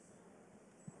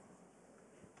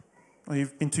 Well,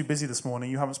 you've been too busy this morning.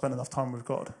 You haven't spent enough time with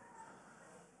God.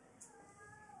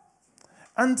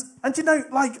 And I could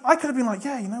have been like,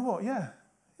 yeah, you know what? Yeah,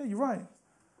 you're right.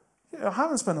 Yeah, I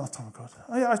haven't spent enough time with God.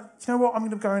 You know what? I'm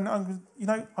going to go and I'm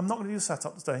not going to do the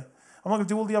setup today. I'm not going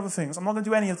to do all the other things. I'm not going to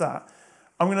do any of that.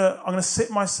 I'm going to sit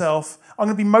myself. I'm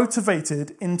going to be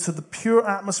motivated into the pure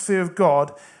atmosphere of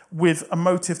God with a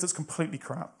motive that's completely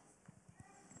crap.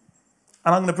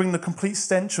 And I'm going to bring the complete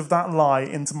stench of that lie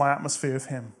into my atmosphere of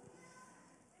him.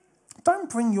 Don't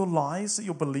bring your lies that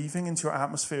you're believing into your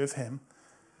atmosphere of him.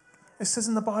 It says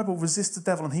in the Bible, resist the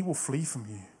devil and he will flee from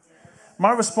you.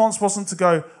 My response wasn't to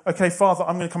go, okay, Father,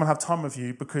 I'm going to come and have time with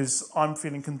you because I'm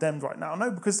feeling condemned right now.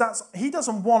 No, because he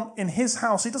doesn't want, in his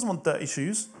house, he doesn't want dirty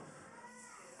shoes.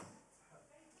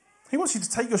 He wants you to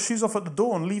take your shoes off at the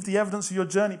door and leave the evidence of your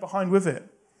journey behind with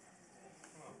it.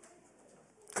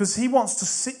 Because he wants to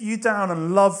sit you down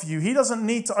and love you. He doesn't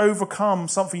need to overcome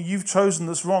something you've chosen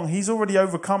that's wrong. He's already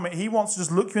overcome it. He wants to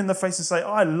just look you in the face and say,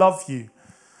 I love you.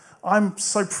 I'm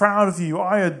so proud of you.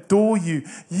 I adore you.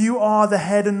 You are the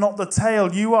head and not the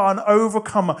tail. You are an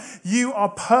overcomer. You are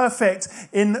perfect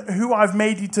in who I've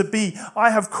made you to be.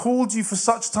 I have called you for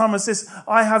such time as this.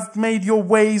 I have made your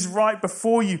ways right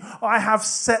before you. I have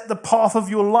set the path of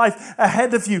your life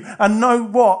ahead of you. And know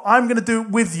what? I'm going to do it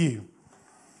with you.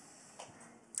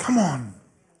 Come on.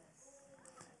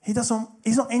 He's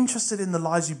not interested in the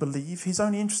lies you believe. He's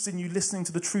only interested in you listening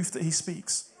to the truth that he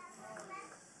speaks.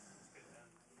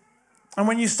 And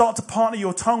when you start to partner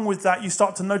your tongue with that, you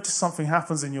start to notice something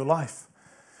happens in your life.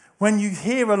 When you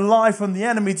hear a lie from the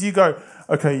enemy, do you go,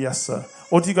 okay, yes, sir?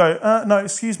 Or do you go, no,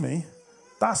 excuse me,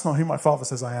 that's not who my Father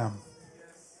says I am.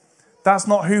 That's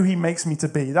not who he makes me to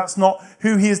be. That's not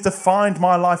who he has defined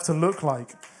my life to look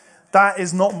like. That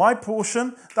is not my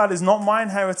portion. That is not my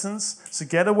inheritance. So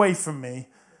get away from me.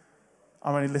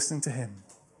 I'm only listening to him.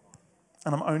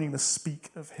 And I'm only going to speak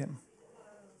of him.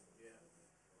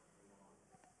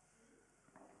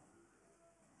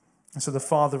 And so the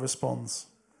Father responds.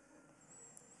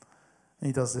 And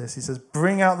he does this. He says,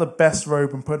 bring out the best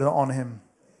robe and put it on him,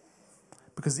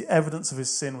 because the evidence of his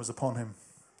sin was upon him.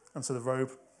 And so the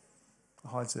robe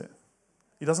hides it.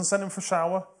 He doesn't send him for a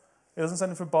shower. He doesn't send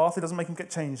him for a bath. He doesn't make him get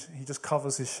changed. He just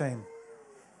covers his shame.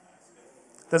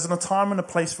 There's a time and a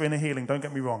place for inner healing, don't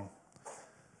get me wrong.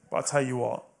 But I tell you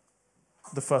what,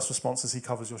 the first response is he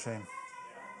covers your shame.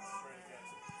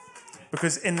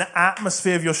 Because in the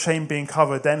atmosphere of your shame being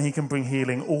covered, then he can bring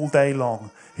healing all day long.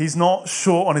 He's not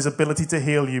short on his ability to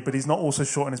heal you, but he's not also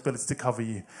short on his ability to cover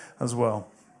you as well.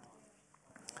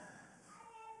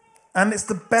 And it's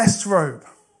the best robe.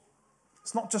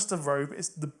 It's not just a robe, it's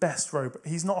the best robe.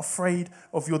 He's not afraid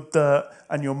of your dirt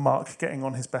and your muck getting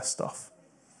on his best stuff.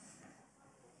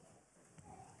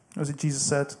 As it Jesus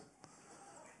said,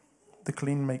 the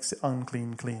clean makes it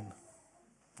unclean clean.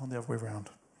 Not the other way around.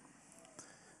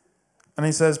 And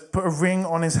he says, put a ring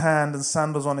on his hand and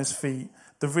sandals on his feet.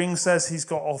 The ring says he's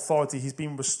got authority. He's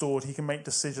been restored. He can make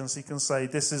decisions. He can say,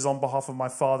 this is on behalf of my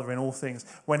Father in all things.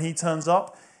 When he turns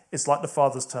up, it's like the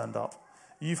Father's turned up.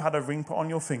 You've had a ring put on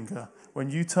your finger. When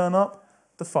you turn up,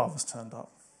 the Father's turned up.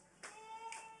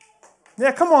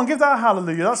 Yeah, come on, give that a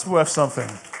hallelujah. That's worth something.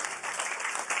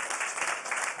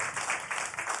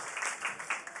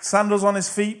 Sandals on his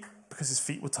feet because his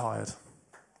feet were tired.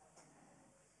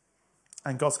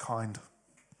 And God's kind.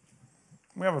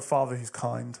 We have a Father who's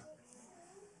kind.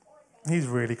 He's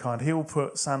really kind. He will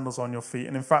put sandals on your feet.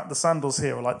 And in fact, the sandals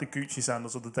here are like the Gucci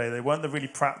sandals of the day. They weren't the really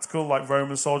practical, like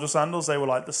Roman soldier sandals. They were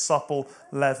like the supple,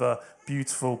 leather,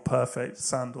 beautiful, perfect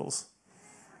sandals.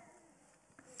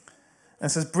 And it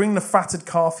says, bring the fatted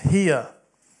calf here.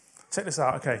 Check this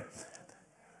out, okay.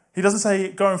 He doesn't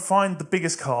say, go and find the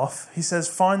biggest calf. He says,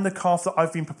 find the calf that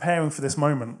I've been preparing for this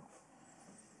moment.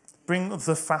 Bring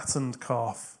the fattened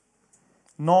calf.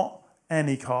 Not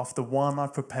any calf, the one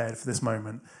I've prepared for this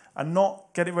moment. And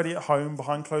not get it ready at home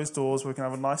behind closed doors where we can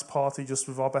have a nice party just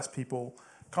with our best people.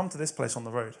 Come to this place on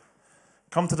the road.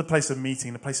 Come to the place of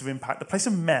meeting, the place of impact, the place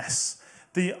of mess.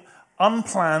 The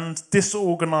unplanned,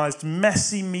 disorganized,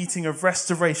 messy meeting of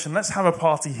restoration. Let's have a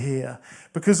party here.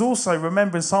 Because also,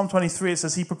 remember in Psalm 23, it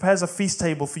says he prepares a feast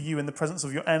table for you in the presence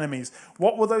of your enemies.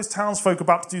 What were those townsfolk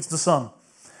about to do to the son?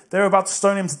 They were about to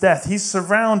stone him to death. He's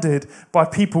surrounded by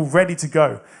people ready to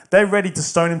go. They're ready to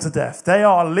stone him to death. They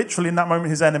are literally in that moment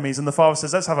his enemies. And the Father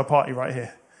says, let's have a party right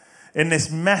here. In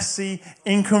this messy,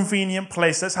 inconvenient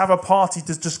place, let's have a party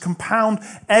to just compound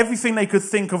everything they could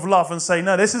think of love and say,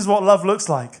 no, this is what love looks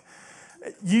like.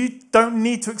 You don't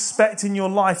need to expect in your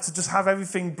life to just have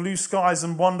everything blue skies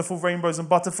and wonderful rainbows and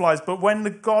butterflies. But when the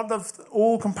God of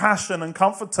all compassion and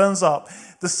comfort turns up,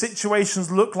 the situations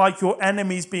look like your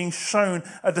enemies being shown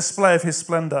a display of his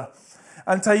splendor.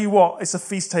 And tell you what, it's a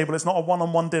feast table. It's not a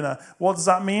one-on-one dinner. What does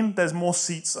that mean? There's more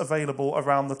seats available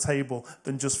around the table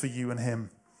than just for you and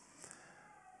him.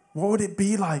 What would it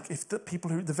be like if the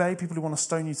very people who want to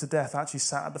stone you to death actually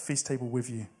sat at the feast table with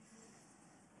you?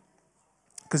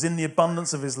 Because in the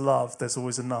abundance of his love, there's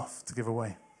always enough to give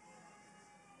away.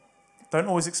 Don't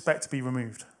always expect to be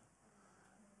removed.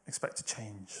 Expect to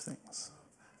change things.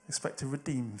 Expect to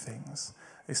redeem things.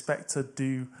 Expect to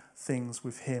do things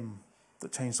with him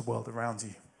that change the world around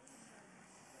you.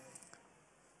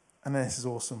 And then this is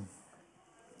awesome.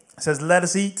 It says, let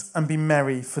us eat and be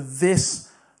merry, for this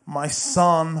my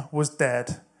son was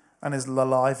dead and is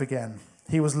alive again.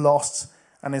 He was lost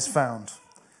and is found.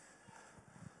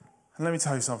 And let me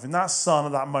tell you something. That son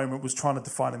at that moment was trying to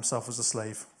define himself as a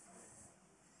slave.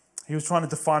 He was trying to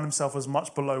define himself as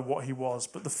much below what he was,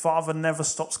 but the Father never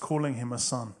stops calling him a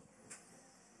son.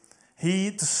 He,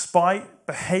 despite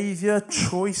behavior,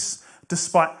 choice,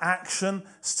 despite action,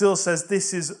 still says,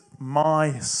 this is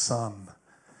my son.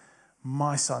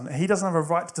 My son. He doesn't have a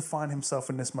right to define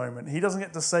himself in this moment. He doesn't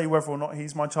get to say whether or not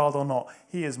he's my child or not.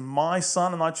 He is my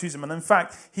son and I choose him. And in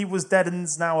fact, he was dead and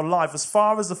is now alive. As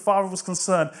far as the Father was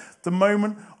concerned, the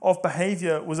moment of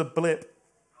behavior was a blip.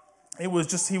 It was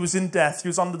just, he was in death. He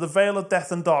was under the veil of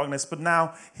death and darkness, but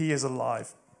now he is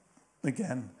alive.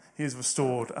 Again, he is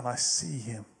restored and I see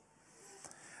him.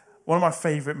 One of my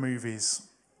favourite movies,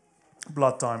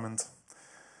 Blood Diamond.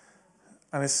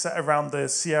 And it's set around the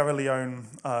Sierra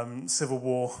Leone civil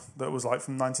war that was like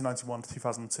from 1991 to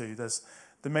 2002. There's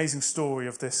the amazing story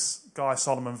of this guy,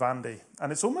 Solomon Vandy.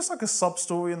 And it's almost like a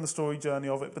sub-story in the story journey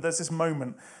of it. But there's this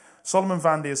moment. Solomon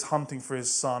Vandy is hunting for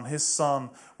his son. His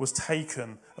son was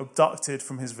taken, abducted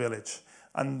from his village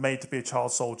and made to be a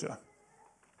child soldier.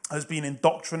 Has been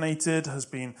indoctrinated, has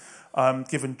been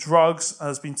given drugs,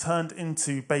 has been turned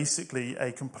into basically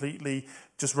a completely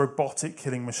just robotic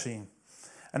killing machine.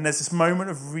 And there's this moment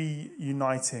of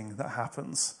reuniting that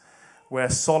happens where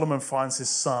Solomon finds his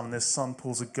son and his son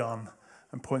pulls a gun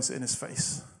and points it in his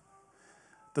face.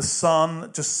 The son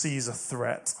just sees a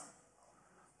threat.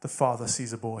 The father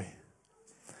sees a boy.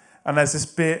 And there's this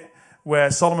bit where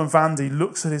Solomon Vandy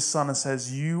looks at his son and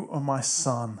says, you are my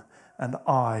son and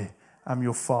I am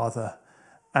your father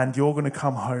and you're going to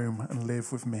come home and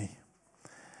live with me.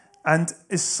 And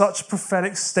it's such a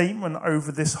prophetic statement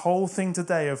over this whole thing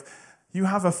today of you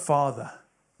have a father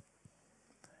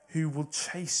who will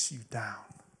chase you down.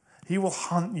 He will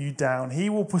hunt you down. He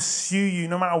will pursue you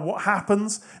no matter what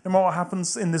happens, no matter what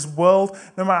happens in this world,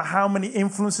 no matter how many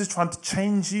influences trying to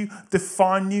change you,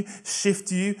 define you,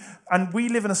 shift you. And we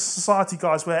live in a society,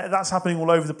 guys, where that's happening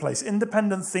all over the place.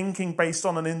 Independent thinking based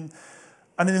on an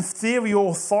inferior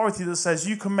authority that says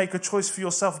you can make a choice for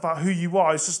yourself about who you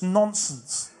are. It's just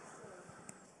nonsense.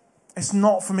 It's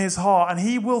not from his heart. And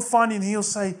he will find you and he'll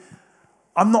say,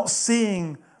 I'm not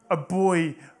seeing a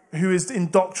boy who is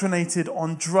indoctrinated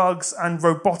on drugs and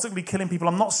robotically killing people.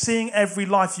 I'm not seeing every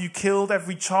life you killed,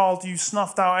 every child you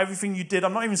snuffed out, everything you did.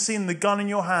 I'm not even seeing the gun in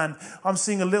your hand. I'm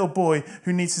seeing a little boy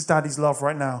who needs his daddy's love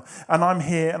right now. And I'm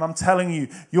here and I'm telling you,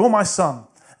 you're my son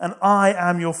and I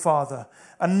am your father.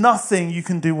 And nothing you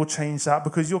can do will change that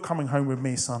because you're coming home with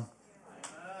me, son.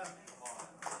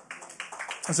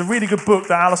 There's a really good book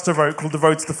that Alistair wrote called The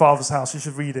Road to the Father's House. You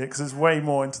should read it because there's way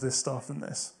more into this stuff than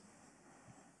this.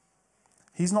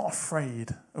 He's not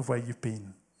afraid of where you've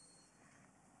been.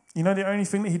 You know, the only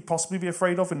thing that he'd possibly be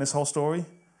afraid of in this whole story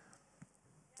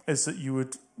is that you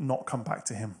would not come back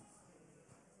to him.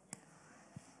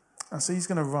 And so he's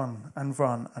going to run and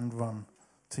run and run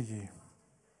to you.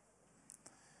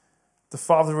 The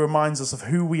Father reminds us of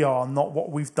who we are, not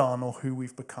what we've done or who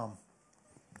we've become.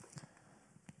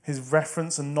 His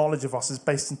reference and knowledge of us is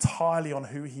based entirely on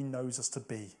who he knows us to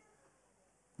be,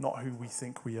 not who we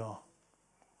think we are.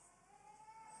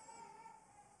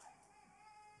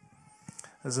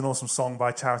 There's an awesome song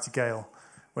by Charity Gale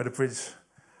where the bridge,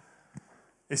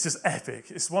 it's just epic.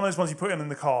 It's one of those ones you put in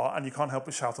the car and you can't help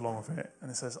but shout along with it.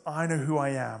 And it says, I know who I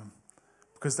am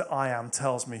because the I am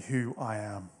tells me who I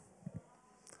am.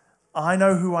 I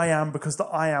know who I am because the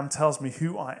I am tells me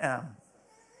who I am.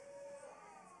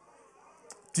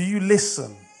 Do you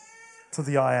listen to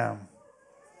the I am?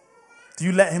 Do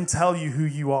you let him tell you who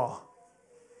you are?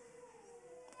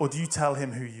 Or do you tell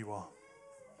him who you are?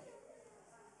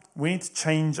 We need to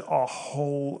change our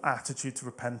whole attitude to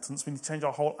repentance. We need to change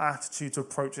our whole attitude to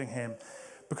approaching him.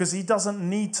 Because he doesn't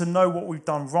need to know what we've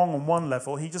done wrong on one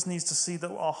level. He just needs to see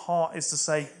that our heart is to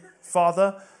say,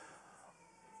 Father,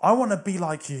 I want to be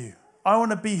like you. I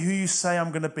want to be who you say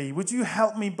I'm going to be. Would you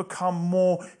help me become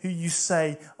more who you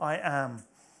say I am?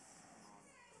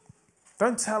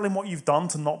 Don't tell him what you've done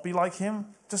to not be like him.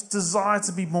 Just desire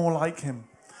to be more like him.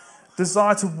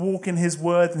 Desire to walk in his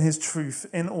word and his truth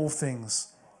in all things.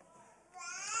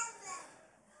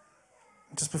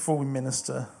 Just before we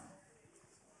minister,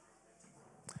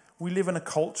 we live in a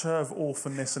culture of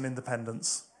orphanness and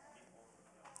independence.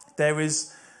 There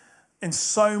is, in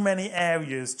so many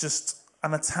areas, just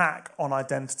an attack on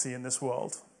identity in this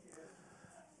world.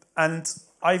 And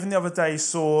I even the other day I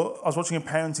was watching a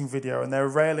parenting video and they were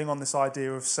railing on this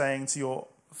idea of saying to your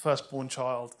firstborn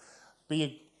child,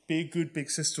 be a good big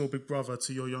sister or big brother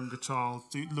to your younger child,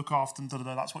 look after them,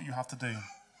 that's what you have to do.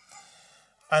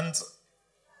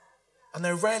 And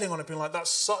they're railing on it, being like, that's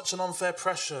such an unfair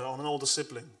pressure on an older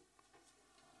sibling.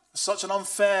 Such an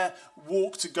unfair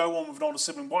walk to go on with an older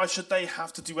sibling. Why should they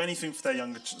have to do anything for their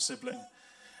younger sibling?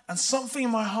 And something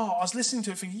in my heart, I was listening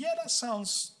to it thinking, yeah, that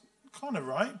sounds kind of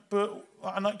right.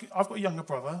 And I've got a younger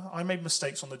brother. I made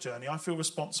mistakes on the journey. I feel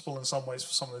responsible in some ways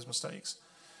for some of those mistakes.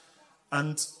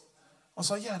 And I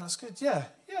was like, yeah, that's good. Yeah,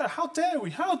 how dare we?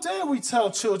 How dare we tell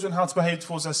children how to behave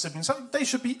towards their siblings? They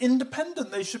should be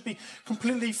independent. They should be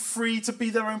completely free to be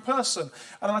their own person.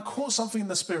 And I caught something in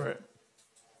the spirit.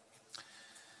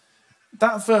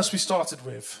 That verse we started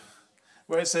with,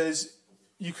 where it says,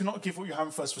 you cannot give what you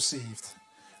haven't first received.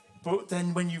 But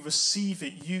then when you receive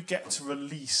it, you get to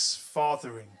release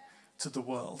fathering to the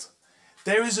world.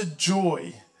 There is a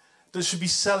joy that should be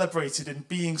celebrated in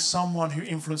being someone who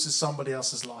influences somebody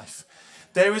else's life.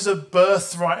 There is a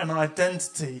birthright and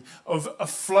identity of a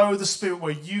flow of the Spirit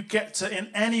where you get to, in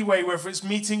any way, whether it's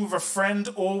meeting with a friend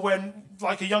or when,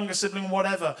 like a younger sibling,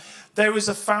 whatever, there is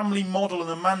a family model and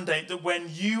a mandate that when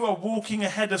you are walking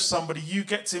ahead of somebody, you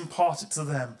get to impart it to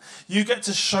them. You get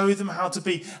to show them how to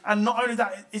be. And not only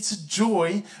that, it's a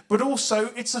joy, but also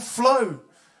it's a flow.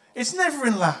 It's never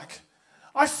in lack.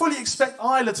 I fully expect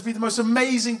Isla to be the most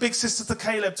amazing big sister to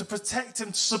Caleb, to protect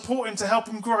him, to support him, to help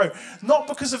him grow. Not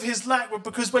because of his lack, but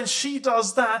because when she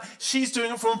does that, she's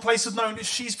doing it from a place of knowing that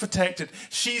she's protected,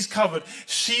 she's covered,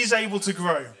 she's able to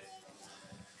grow.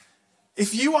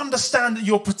 If you understand that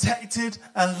you're protected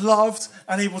and loved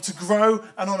and able to grow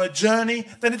and on a journey,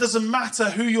 then it doesn't matter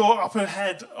who you're up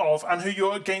ahead of and who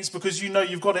you're against, because you know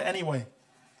you've got it anyway.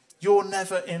 You're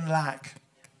never in lack.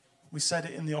 We said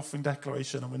it in the offering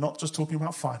declaration, and we're not just talking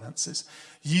about finances.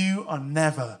 You are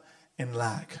never in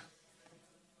lack.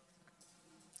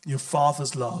 Your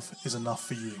Father's love is enough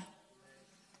for you.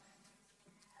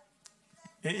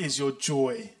 It is your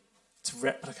joy to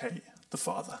replicate the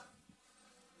Father.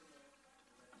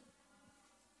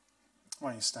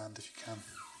 Why don't you stand if you can?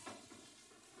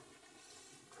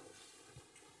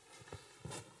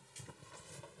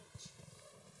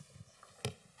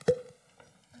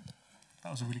 That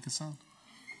was a really good sound.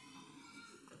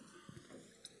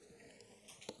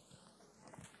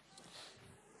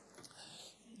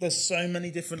 There's so many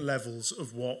different levels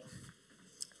of what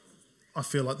I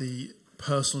feel like the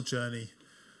personal journey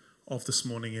of this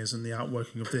morning is and the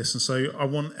outworking of this. And so I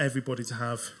want everybody to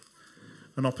have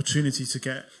an opportunity to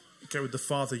get with the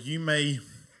Father. You may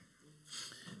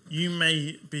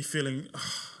be feeling,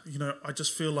 I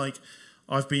just feel like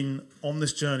I've been on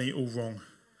this journey all wrong.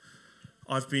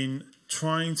 I've been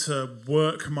trying to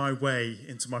work my way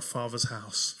into my Father's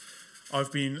house. I've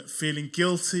been feeling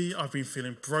guilty. I've been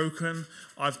feeling broken.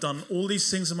 I've done all these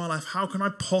things in my life. How can I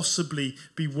possibly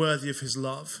be worthy of his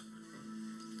love?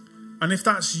 And if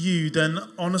that's you, then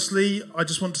honestly, I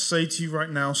just want to say to you right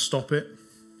now, stop it.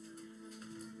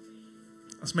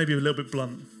 That's maybe a little bit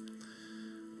blunt.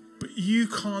 But you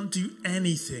can't do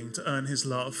anything to earn his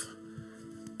love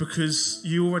because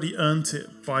you already earned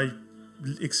it by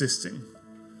existing.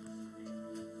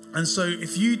 And so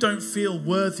if you don't feel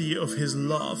worthy of his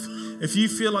love, if you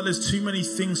feel like there's too many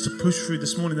things to push through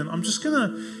this morning, then I'm just going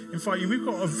to invite you. We've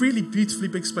got a really beautifully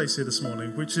big space here this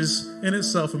morning, which is in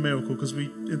itself a miracle because we,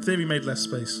 in theory, made less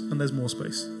space and there's more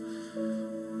space,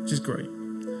 which is great.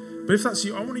 But if that's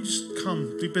you, I want you to just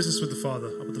come do business with the Father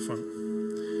up at the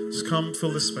front. Just come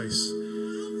fill this space.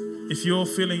 If you're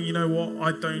feeling, you know what,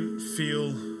 I don't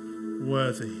feel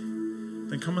worthy,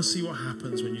 then come and see what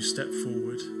happens when you step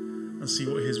forward and see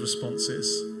what his response is.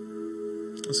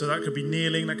 And so that could be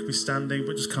kneeling, that could be standing,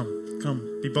 but just come,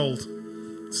 be bold.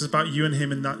 This is about you and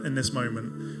him in this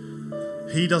moment.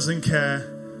 He doesn't care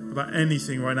about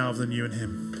anything right now other than you and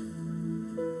him.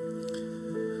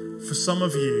 For some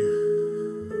of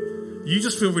you, you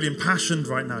just feel really impassioned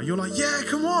right now. You're like, yeah,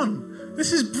 come on.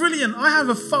 This is brilliant. I have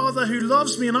a Father who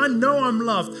loves me and I know I'm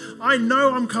loved. I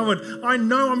know I'm covered. I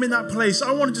know I'm in that place.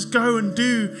 I want to just go and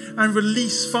do and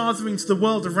release fathering to the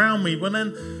world around me. Well,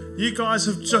 then you guys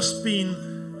have just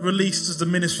been released as the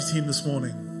ministry team this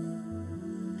morning.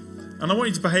 And I want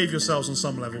you to behave yourselves on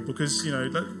some level because,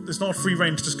 it's not a free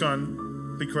rein to just go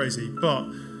and be crazy. But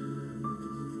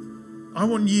I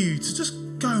want you to just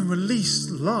go and release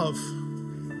love.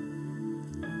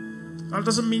 That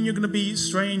doesn't mean you're going to be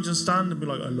strange and stand and be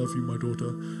like, I love you, my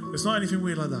daughter. It's not anything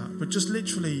weird like that. But just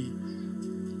literally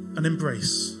an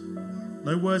embrace.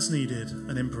 No words needed,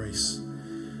 an embrace.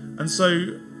 And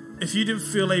so if you didn't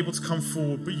feel able to come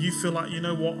forward, but you feel like, you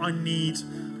know what, I need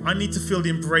to feel the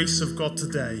embrace of God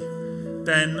today,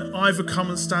 then either come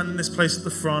and stand in this place at the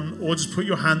front or just put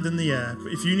your hand in the air.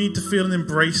 But if you need to feel an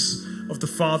embrace of the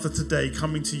Father today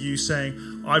coming to you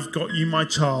saying, I've got you, my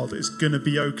child, it's going to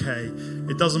be okay.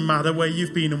 It doesn't matter where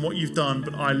you've been and what you've done,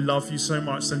 but I love you so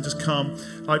much, then just come.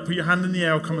 Put your hand in the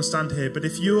air or come and stand here. But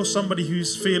if you're somebody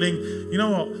who's feeling, you know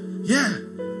what, yeah,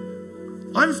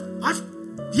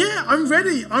 yeah, I'm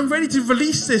ready. I'm ready to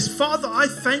release this. Father, I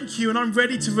thank you, and I'm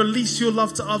ready to release your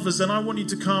love to others. And I want you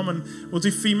to come, and we'll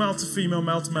do female to female,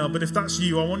 male to male. But if that's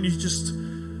you, I want you to just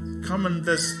come, and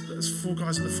there's 4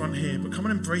 guys at the front here, but come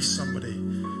and embrace somebody.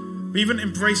 But even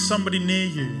embrace somebody near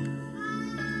you.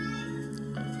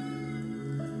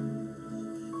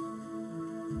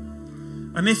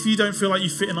 And if you don't feel like you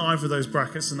fit in either of those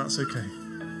brackets, then that's okay.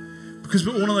 Because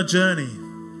we're all on a journey.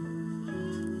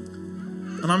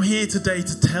 And I'm here today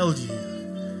to tell you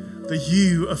that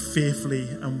you are fearfully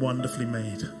and wonderfully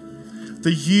made.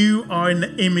 That you are in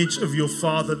the image of your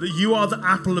Father. That you are the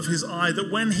apple of his eye.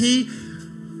 That when he,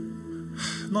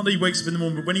 not that he wakes up in the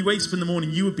morning, but when he wakes up in the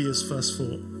morning, you would be his first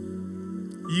thought.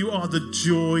 You are the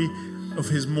joy of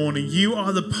his morning. You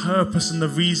are the purpose and the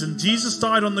reason. Jesus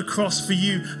died on the cross for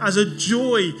you as a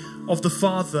joy of the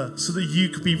Father so that you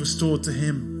could be restored to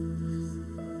him.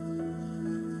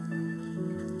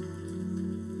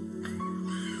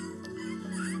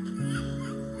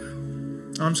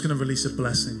 I'm just going to release a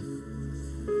blessing.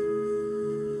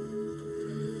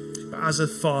 But as a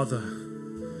father,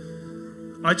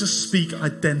 I just speak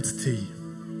identity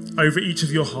over each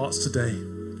of your hearts today.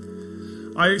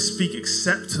 I speak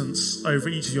acceptance over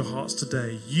each of your hearts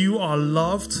today. You are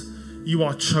loved. You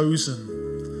are chosen.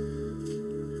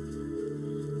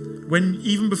 When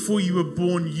even before you were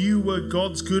born, you were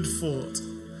God's good thought.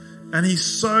 And he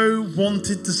so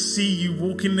wanted to see you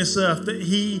walk in this earth that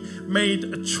he made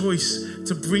a choice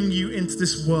to bring you into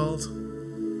this world.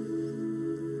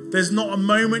 There's not a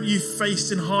moment you've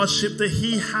faced in hardship that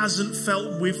he hasn't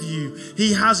felt with you.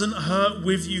 He hasn't hurt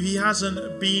with you. He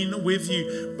hasn't been with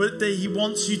you. But that he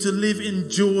wants you to live in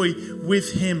joy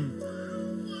with him.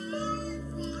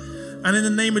 And in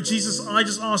the name of Jesus, I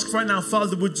just ask right now,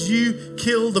 Father, would you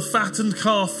kill the fattened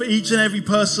calf for each and every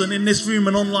person in this room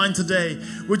and online today?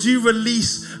 Would you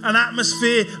release an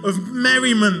atmosphere of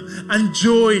merriment and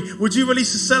joy? Would you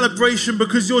release a celebration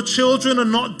because your children are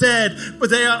not dead, but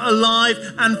they are alive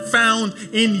and found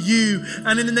in you?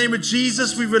 And in the name of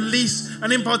Jesus, we release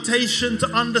an impartation to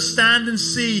understand and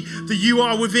see that you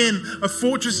are within a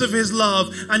fortress of his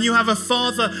love, and you have a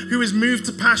Father who is moved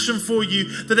to passion for you,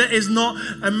 that it is not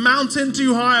a mountain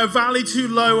too high, a valley too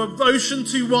low, an ocean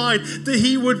too wide, that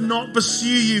he would not pursue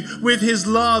you with his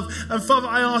love. And Father,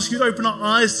 I ask you to open our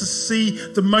eyes to see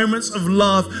the moments of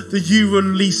love that you are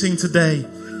releasing today.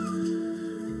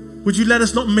 Would you let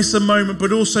us not miss a moment,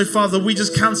 but also, Father, we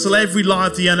just cancel every lie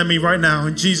of the enemy right now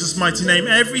in Jesus' mighty name.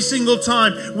 Every single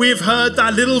time we have heard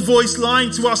that little voice lying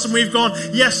to us and we've gone,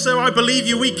 yes, sir, I believe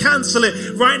you, we cancel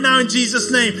it right now in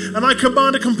Jesus' name. And I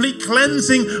command a complete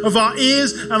cleansing of our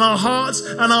ears and our hearts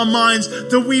and our minds,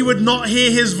 that we would not hear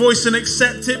his voice and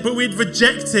accept it, but we'd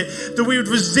reject it, that we would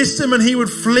resist him and he would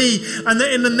flee. And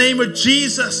that in the name of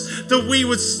Jesus, that we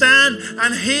would stand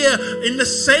and hear in the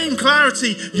same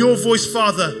clarity your voice,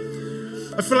 Father.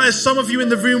 I feel like there's some of you in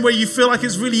the room where you feel like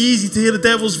it's really easy to hear the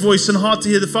devil's voice and hard to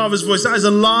hear the Father's voice. That is a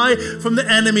lie from the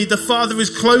enemy. The Father is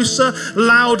closer,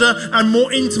 louder, and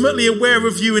more intimately aware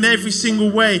of you in every single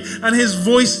way. And his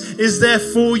voice is there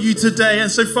for you today.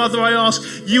 And so, Father, I ask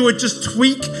you would just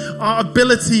tweak our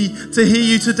ability to hear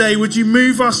you today. Would you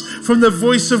move us from the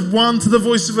voice of one to the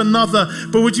voice of another?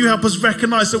 But would you help us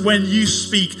recognize that when you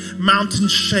speak,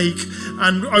 mountains shake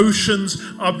and oceans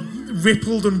are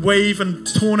rippled and wave and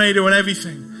tornado and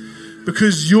everything,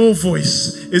 because your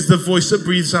voice is the voice that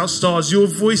breathes out stars. Your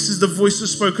voice is the voice that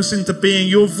spoke us into being.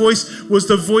 Your voice was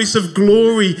the voice of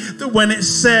glory, that when it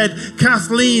said,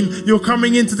 Kathleen, you're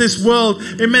coming into this world,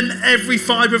 it meant that every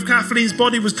fiber of Kathleen's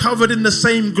body was covered in the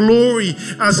same glory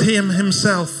as him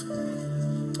himself.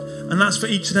 And that's for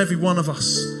each and every one of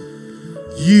us.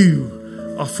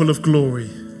 You are full of glory.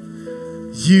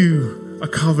 You are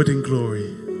covered in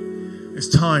glory. It's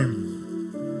time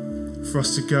for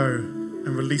us to go and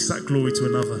release that glory to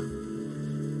another.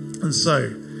 And so,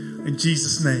 in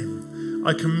Jesus' name,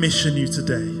 I commission you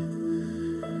today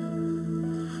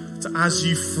to, as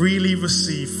you freely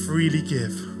receive, freely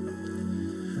give.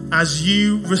 As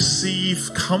you receive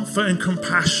comfort and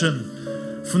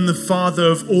compassion from the Father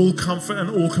of all comfort and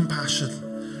all compassion,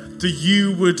 that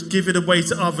you would give it away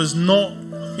to others, not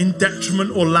in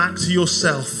detriment or lack to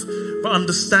yourself, but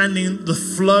understanding the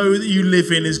flow that you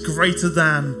live in is greater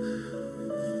than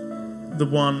the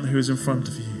one who is in front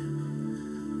of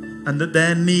you. And that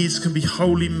their needs can be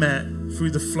wholly met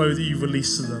through the flow that you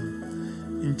release to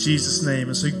them. In Jesus' name.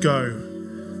 And so go.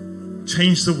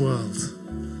 Change the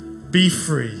world. Be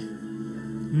free.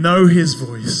 Know his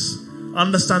voice.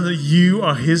 Understand that you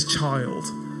are his child,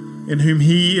 in whom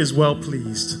he is well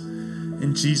pleased.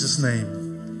 In Jesus' name.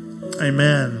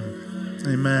 Amen.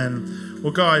 Amen.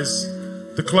 Well, guys,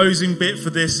 the closing bit for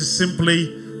this is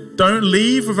simply Don't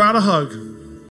leave without a hug.